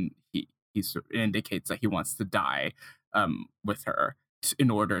forever. And he sort of indicates that he wants to die with her in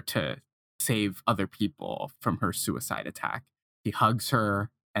order to save other people from her suicide attack. He hugs her,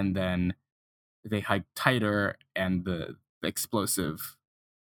 and then they hug tighter, and the explosive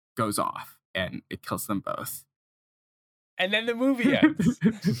goes off, and it kills them both. And then the movie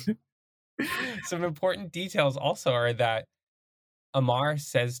ends. Some important details also are that Amar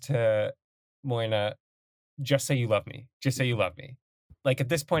says to Moina, just say you love me. Just say you love me. Like, at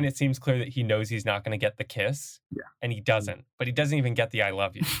this point, it seems clear that he knows he's not going to get the kiss. Yeah. And he doesn't. But he doesn't even get the I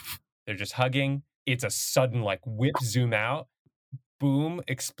love you. They're just hugging. It's a sudden, like, whip zoom out. Boom,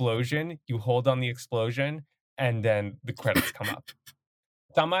 explosion. You hold on the explosion. And then the credits come up.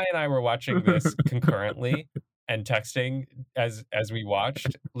 Thamma and I were watching this concurrently and texting as we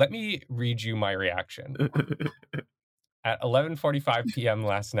watched. Let me read you my reaction. At 11:45 p.m.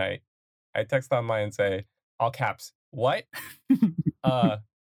 last night, I text Thamma and say, all caps, what?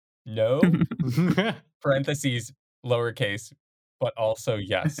 No, parentheses, lowercase, but also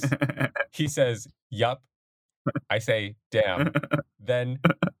yes. He says, yup. I say, damn. Then,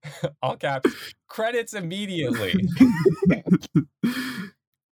 all caps, credits immediately.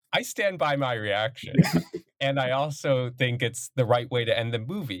 I stand by my reaction. And I also think it's the right way to end the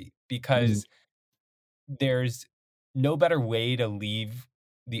movie because there's no better way to leave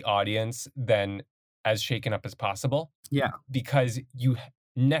the audience than as shaken up as possible. Yeah. Because you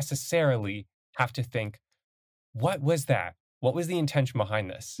necessarily have to think, what was that? What was the intention behind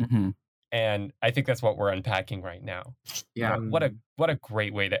this? And I think that's what we're unpacking right now. Yeah. What a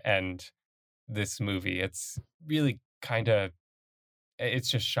great way to end this movie. It's really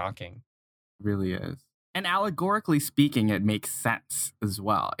it's just shocking. It really is. And allegorically speaking, it makes sense as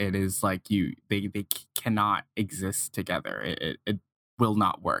well. It is like they cannot exist together. It will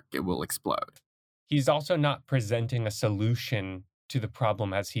not work. It will explode. He's also not presenting a solution to the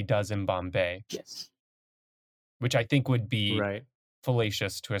problem as he does in Bombay. Yes. Which I think would be Right.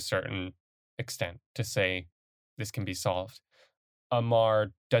 fallacious to a certain extent to say this can be solved.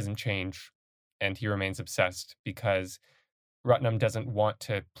 Amar doesn't change and he remains obsessed because Ratnam doesn't want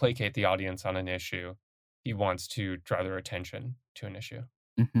to placate the audience on an issue. He wants to draw their attention to an issue.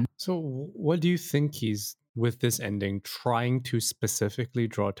 So, what do you think he's with this ending trying to specifically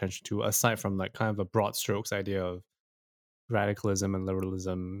draw attention to, aside from like kind of a broad strokes idea of radicalism and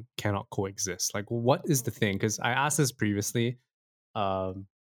liberalism cannot coexist? Like, what is the thing? Because I asked this previously, and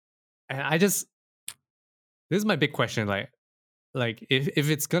this is my big question. Like if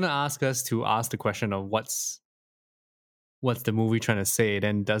it's gonna ask us to ask the question of what's the movie trying to say,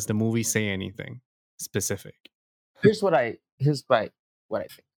 then does the movie say anything specific? Here's what I think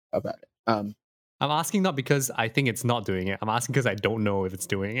about it. I'm asking not because I think it's not doing it. I'm asking because I don't know if it's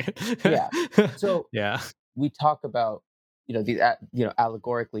doing it. Yeah. So yeah, we talk about these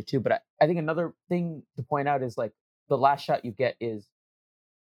allegorically too, but I think another thing to point out is like the last shot you get is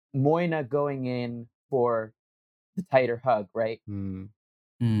Moina going in for the tighter hug, right? Mm.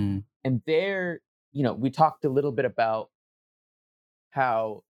 And there, we talked a little bit about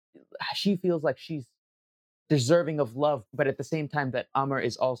how she feels like she's deserving of love, but at the same time that Amr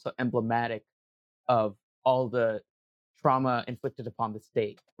is also emblematic of all the trauma inflicted upon the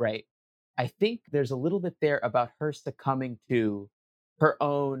state, right? I think there's a little bit there about her succumbing to her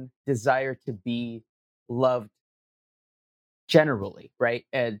own desire to be loved generally, right?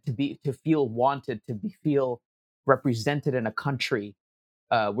 And to feel wanted, feel represented in a country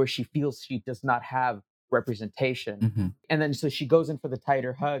where she feels she does not have representation. And then so she goes in for the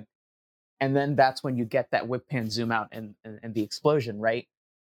tighter hug, and then that's when you get that whip pan zoom out and the explosion, right?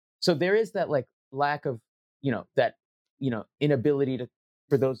 So there is that like lack of inability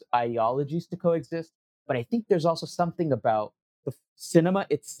for those ideologies to coexist. But I think there's also something about the cinema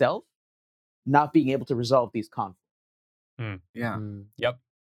itself not being able to resolve these conflicts. Yeah. Yep.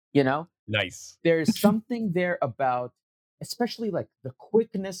 Nice. There's something there about, especially like the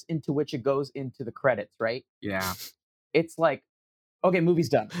quickness into which it goes into the credits, right? Yeah. It's like, okay, movie's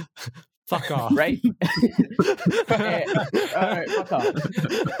done. Fuck off. Right? All right, fuck off.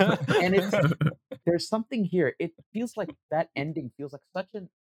 And there's something here. It feels like that ending feels like such an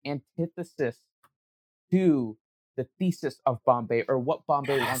antithesis to the thesis of Bombay, or what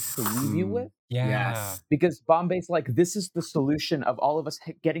Bombay wants to leave you with. Yes. Because Bombay's like, this is the solution of all of us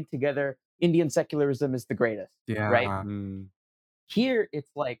getting together. Indian secularism is the greatest. Yeah. Right? Here,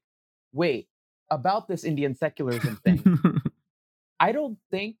 it's like, wait, about this Indian secularism thing, I don't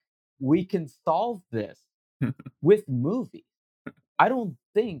think we can solve this with movies. I don't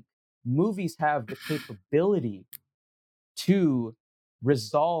think movies have the capability to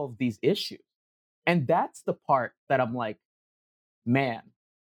resolve these issues. And that's the part that I'm like, man.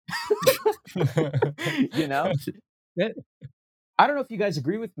 I don't know if you guys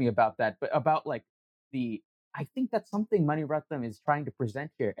agree with me about that, but about like I think that's something Mani Ratnam is trying to present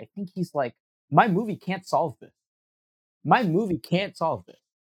here. I think he's like, my movie can't solve this. My movie can't solve this.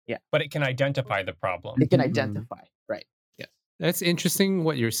 Yeah. But it can identify the problem. It can identify, right. Yes. That's interesting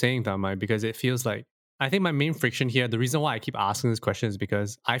what you're saying, Thamai, because it feels like, I think my main friction here, the reason why I keep asking this question is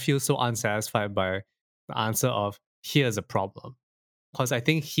because I feel so unsatisfied by the answer of here's a problem. Because I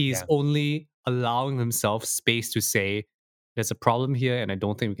think he's only allowing himself space to say there's a problem here and I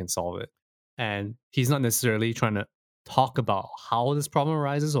don't think we can solve it. And he's not necessarily trying to talk about how this problem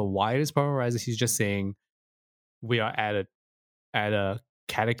arises or why this problem arises. He's just saying we are at a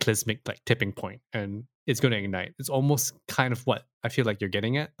cataclysmic like tipping point and it's going to ignite. It's almost kind of what I feel like you're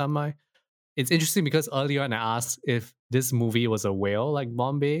getting at, Thamai. It's interesting because earlier on I asked if this movie was a whale like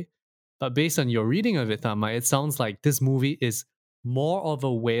Bombay, but based on your reading of it, Thamai, it sounds like this movie is more of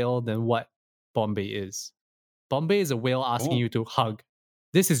a whale than what Bombay is. Bombay is a whale asking you to hug.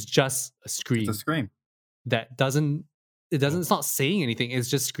 This is just a scream. It's a scream. It's not saying anything, it's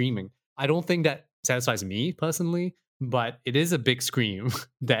just screaming. I don't think that satisfies me personally, but it is a big scream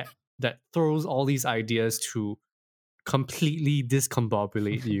that throws all these ideas to completely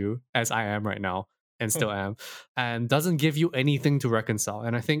discombobulate you, as I am right now and still am, and doesn't give you anything to reconcile.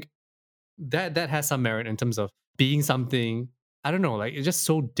 And I think that has some merit in terms of being something, I don't know, like it's just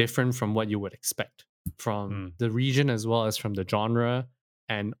so different from what you would expect from the region as well as from the genre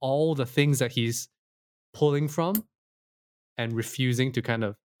and all the things that he's pulling from and refusing to kind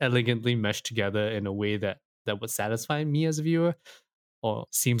of elegantly mesh together in a way that would satisfy me as a viewer, or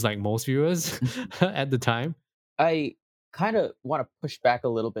seems like most viewers at the time. I kind of want to push back a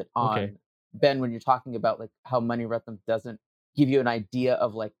little bit on Ben when you're talking about like how Mani Ratnam doesn't give you an idea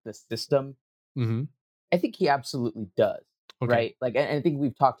of like the system. I think he absolutely does, right? Like, and I think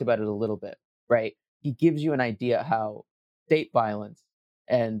we've talked about it a little bit, right? He gives you an idea how state violence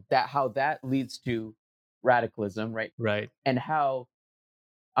and how that leads to radicalism, right? Right. And how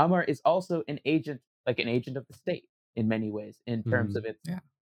Amr is also an agent of the state in many ways in terms of its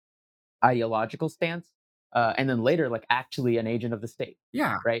ideological stance. and then later like actually an agent of the state.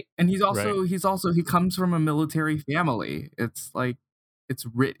 Yeah. Right. And he comes from a military family. It's like it's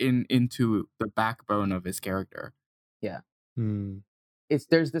written into the backbone of his character. Yeah. Hmm.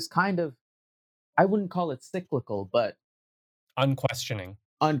 There's this kind of, I wouldn't call it cyclical, but unquestioning.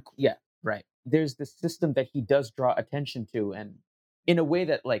 Yeah, right. There's this system that he does draw attention to, and in a way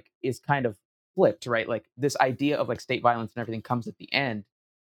that like is kind of flipped, right? Like this idea of like state violence and everything comes at the end,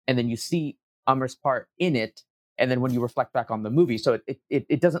 and then you see Amar's part in it, and then when you reflect back on the movie, so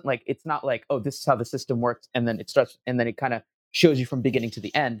it doesn't like, it's not like, oh, this is how the system works, and then it starts, and then it kind of shows you from beginning to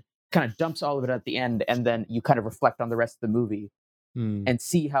the end, kind of dumps all of it at the end, and then you kind of reflect on the rest of the movie and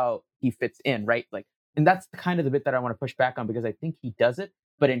see how he fits in, right? Like, and that's kind of the bit that I want to push back on, because I think he does it,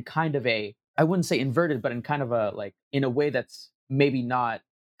 but in kind of a, I wouldn't say inverted, but in kind of a like, in a way that's maybe not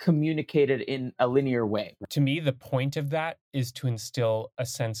communicated in a linear way. To me, the point of that is to instill a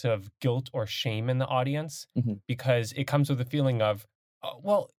sense of guilt or shame in the audience, because it comes with a feeling of, oh,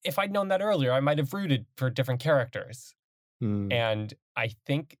 well, if I'd known that earlier, I might have rooted for different characters. And I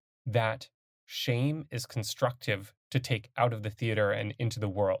think that shame is constructive to take out of the theater and into the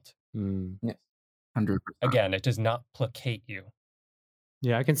world. Yes. 100%. Again, it does not placate you.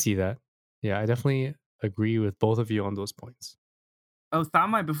 Yeah, I can see that. Yeah, I definitely agree with both of you on those points. Oh,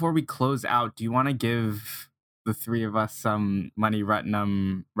 Thamai, before we close out, do you want to give the three of us some Mani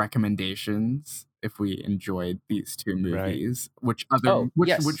Ratnam recommendations if we enjoyed these two movies? Right. Which other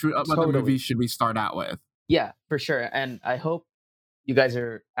movies should we start out with? Yeah, for sure. And I hope you guys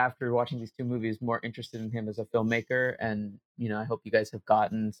are, after watching these two movies, more interested in him as a filmmaker. And, you know, I hope you guys have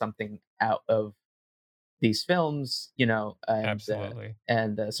gotten something out of these films, you know. And, absolutely.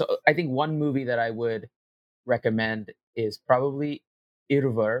 So I think one movie that I would recommend is probably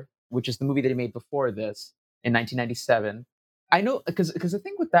Iruvur, which is the movie that he made before this in 1997. I know, because the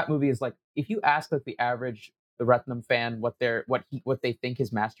thing with that movie is like, if you ask like the average Ratnam fan what they think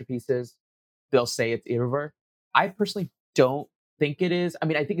his masterpiece is, they'll say it's Iruvur. I personally don't think it is. I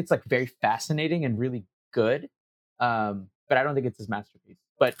mean, I think it's like very fascinating and really good, but I don't think it's his masterpiece.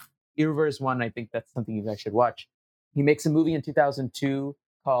 But Iruvur is one I think that's something you guys should watch. He makes a movie in 2002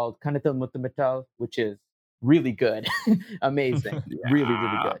 called Kanatil Muttamittal, which is really good, amazing, really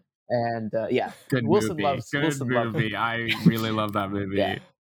good. And good Wilson movie. loves good Wilson movie. I really love that movie.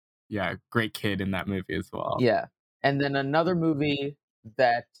 Yeah, great kid in that movie as well. Yeah, and then another movie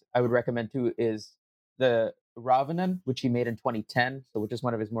that I would recommend too is the Ravanan, which he made in 2010, so which is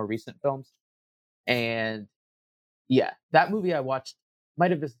one of his more recent films. And yeah, that movie I watched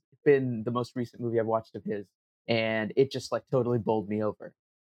might have just been the most recent movie I've watched of his, and it just like totally bowled me over.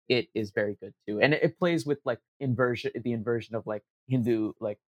 It is very good too, and it plays with like the inversion of like Hindu,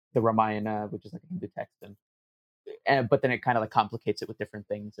 like the Ramayana, which is like a Hindu text, and but then it kind of like complicates it with different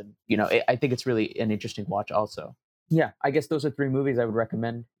things, and you know, I think it's really an interesting watch also. Yeah, I guess those are three movies I would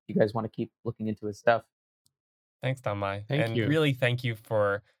recommend if you guys want to keep looking into his stuff. Thanks, Thamai. Thank you. Really thank you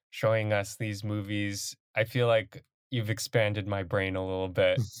for showing us these movies. I feel like you've expanded my brain a little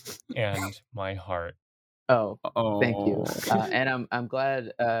bit and my heart. Oh, thank you. And I'm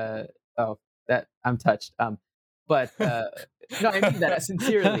glad. That I'm touched. But no, I mean that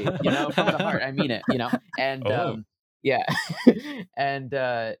sincerely. You know, from the heart. I mean it. You know, and yeah, and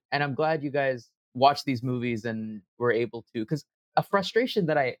I'm glad you guys watched these movies and were able to, because a frustration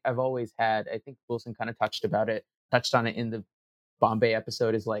that I've always had, I think Wilson kind of touched on it in the Bombay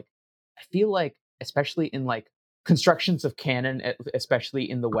episode, is like, I feel like, especially in like constructions of canon, especially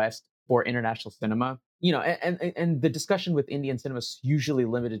in the West for international cinema, you know, and the discussion with Indian cinema is usually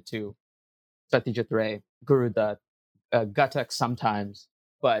limited to Satyajit Ray, Guru Dutt, Ghatak sometimes,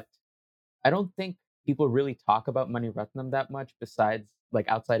 but I don't think people really talk about Mani Ratnam that much besides like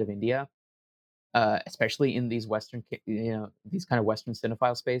outside of India. Especially in these Western, you know, these kind of Western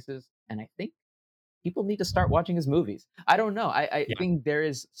cinephile spaces. And I think people need to start watching his movies. I don't know. I think there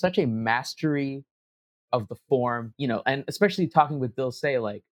is such a mastery of the form, you know, and especially talking with Dil Se,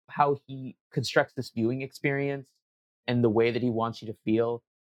 like how he constructs this viewing experience and the way that he wants you to feel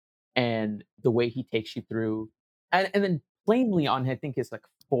and the way he takes you through. And then plainly on, I think, his like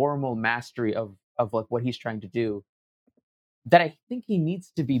formal mastery of like what he's trying to do, that I think he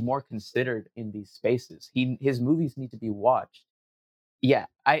needs to be more considered in these spaces. His movies need to be watched. Yeah,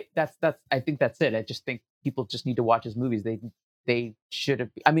 I think that's it. I just think people just need to watch his movies. They should have.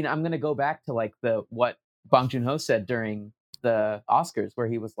 I mean, I'm gonna go back to like what Bong Joon-ho said during the Oscars, where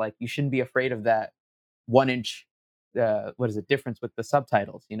he was like, "You shouldn't be afraid of that 1-inch difference with the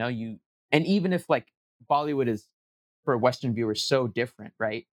subtitles." You know, and even if like Bollywood is for Western viewers so different,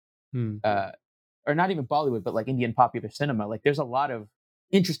 right? Or not even Bollywood, but like Indian popular cinema. Like there's a lot of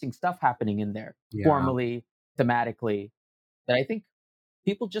interesting stuff happening in there, formally, thematically, that I think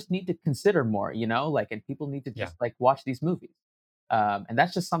people just need to consider more, and people need to just watch these movies. And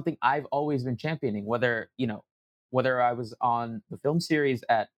that's just something I've always been championing, whether I was on the film series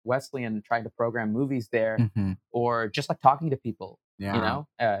at Wesleyan trying to program movies there, or just talking to people,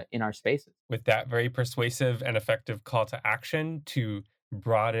 in our spaces. With that very persuasive and effective call to action to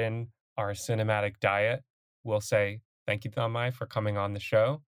broaden our cinematic diet, we'll say thank you, Thanmai, for coming on the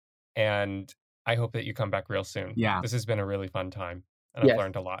show. And I hope that you come back real soon. Yeah. This has been a really fun time. And I've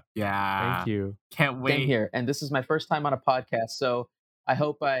learned a lot. Yeah. Thank you. Can't wait. Same here. And this is my first time on a podcast. So I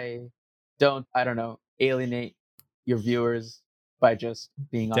hope I don't alienate your viewers by just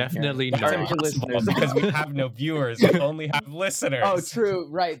being on Definitely here. not. That's impossible because we have no viewers. We only have listeners. Oh, true.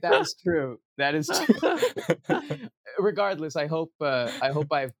 Right. That is true. That is true. Regardless, I hope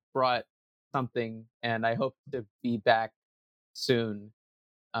I've brought something, and I hope to be back soon.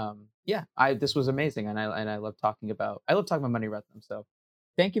 This was amazing, and I love talking about Mani Ratnam. So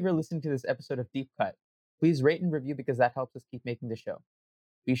thank you for listening to this episode of Deep Cut. Please rate and review because that helps us keep making the show.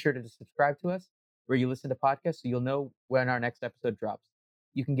 Be sure to subscribe to us where you listen to podcasts so you'll know when our next episode drops.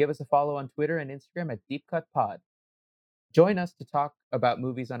 You can give us a follow on Twitter and Instagram at Deep Cut Pod. Join us to talk about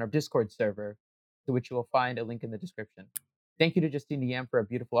movies on our Discord server, to which you will find a link in the description. Thank you to Justine Yam for a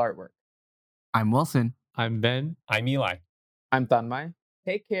beautiful artwork. I'm Wilson. I'm Ben. I'm Eli. I'm Thanmai.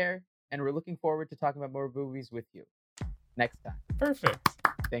 Take care, and we're looking forward to talking about more movies with you next time. Perfect.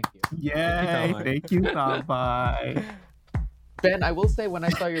 Thank you. Yay! Thank you, Thanmai. Ben, I will say when I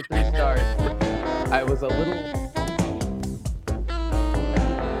saw your 3 stars, I was a little